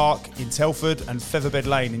Stafford Park in Telford and Featherbed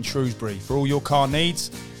Lane in Shrewsbury. For all your car needs,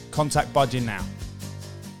 contact Budging now.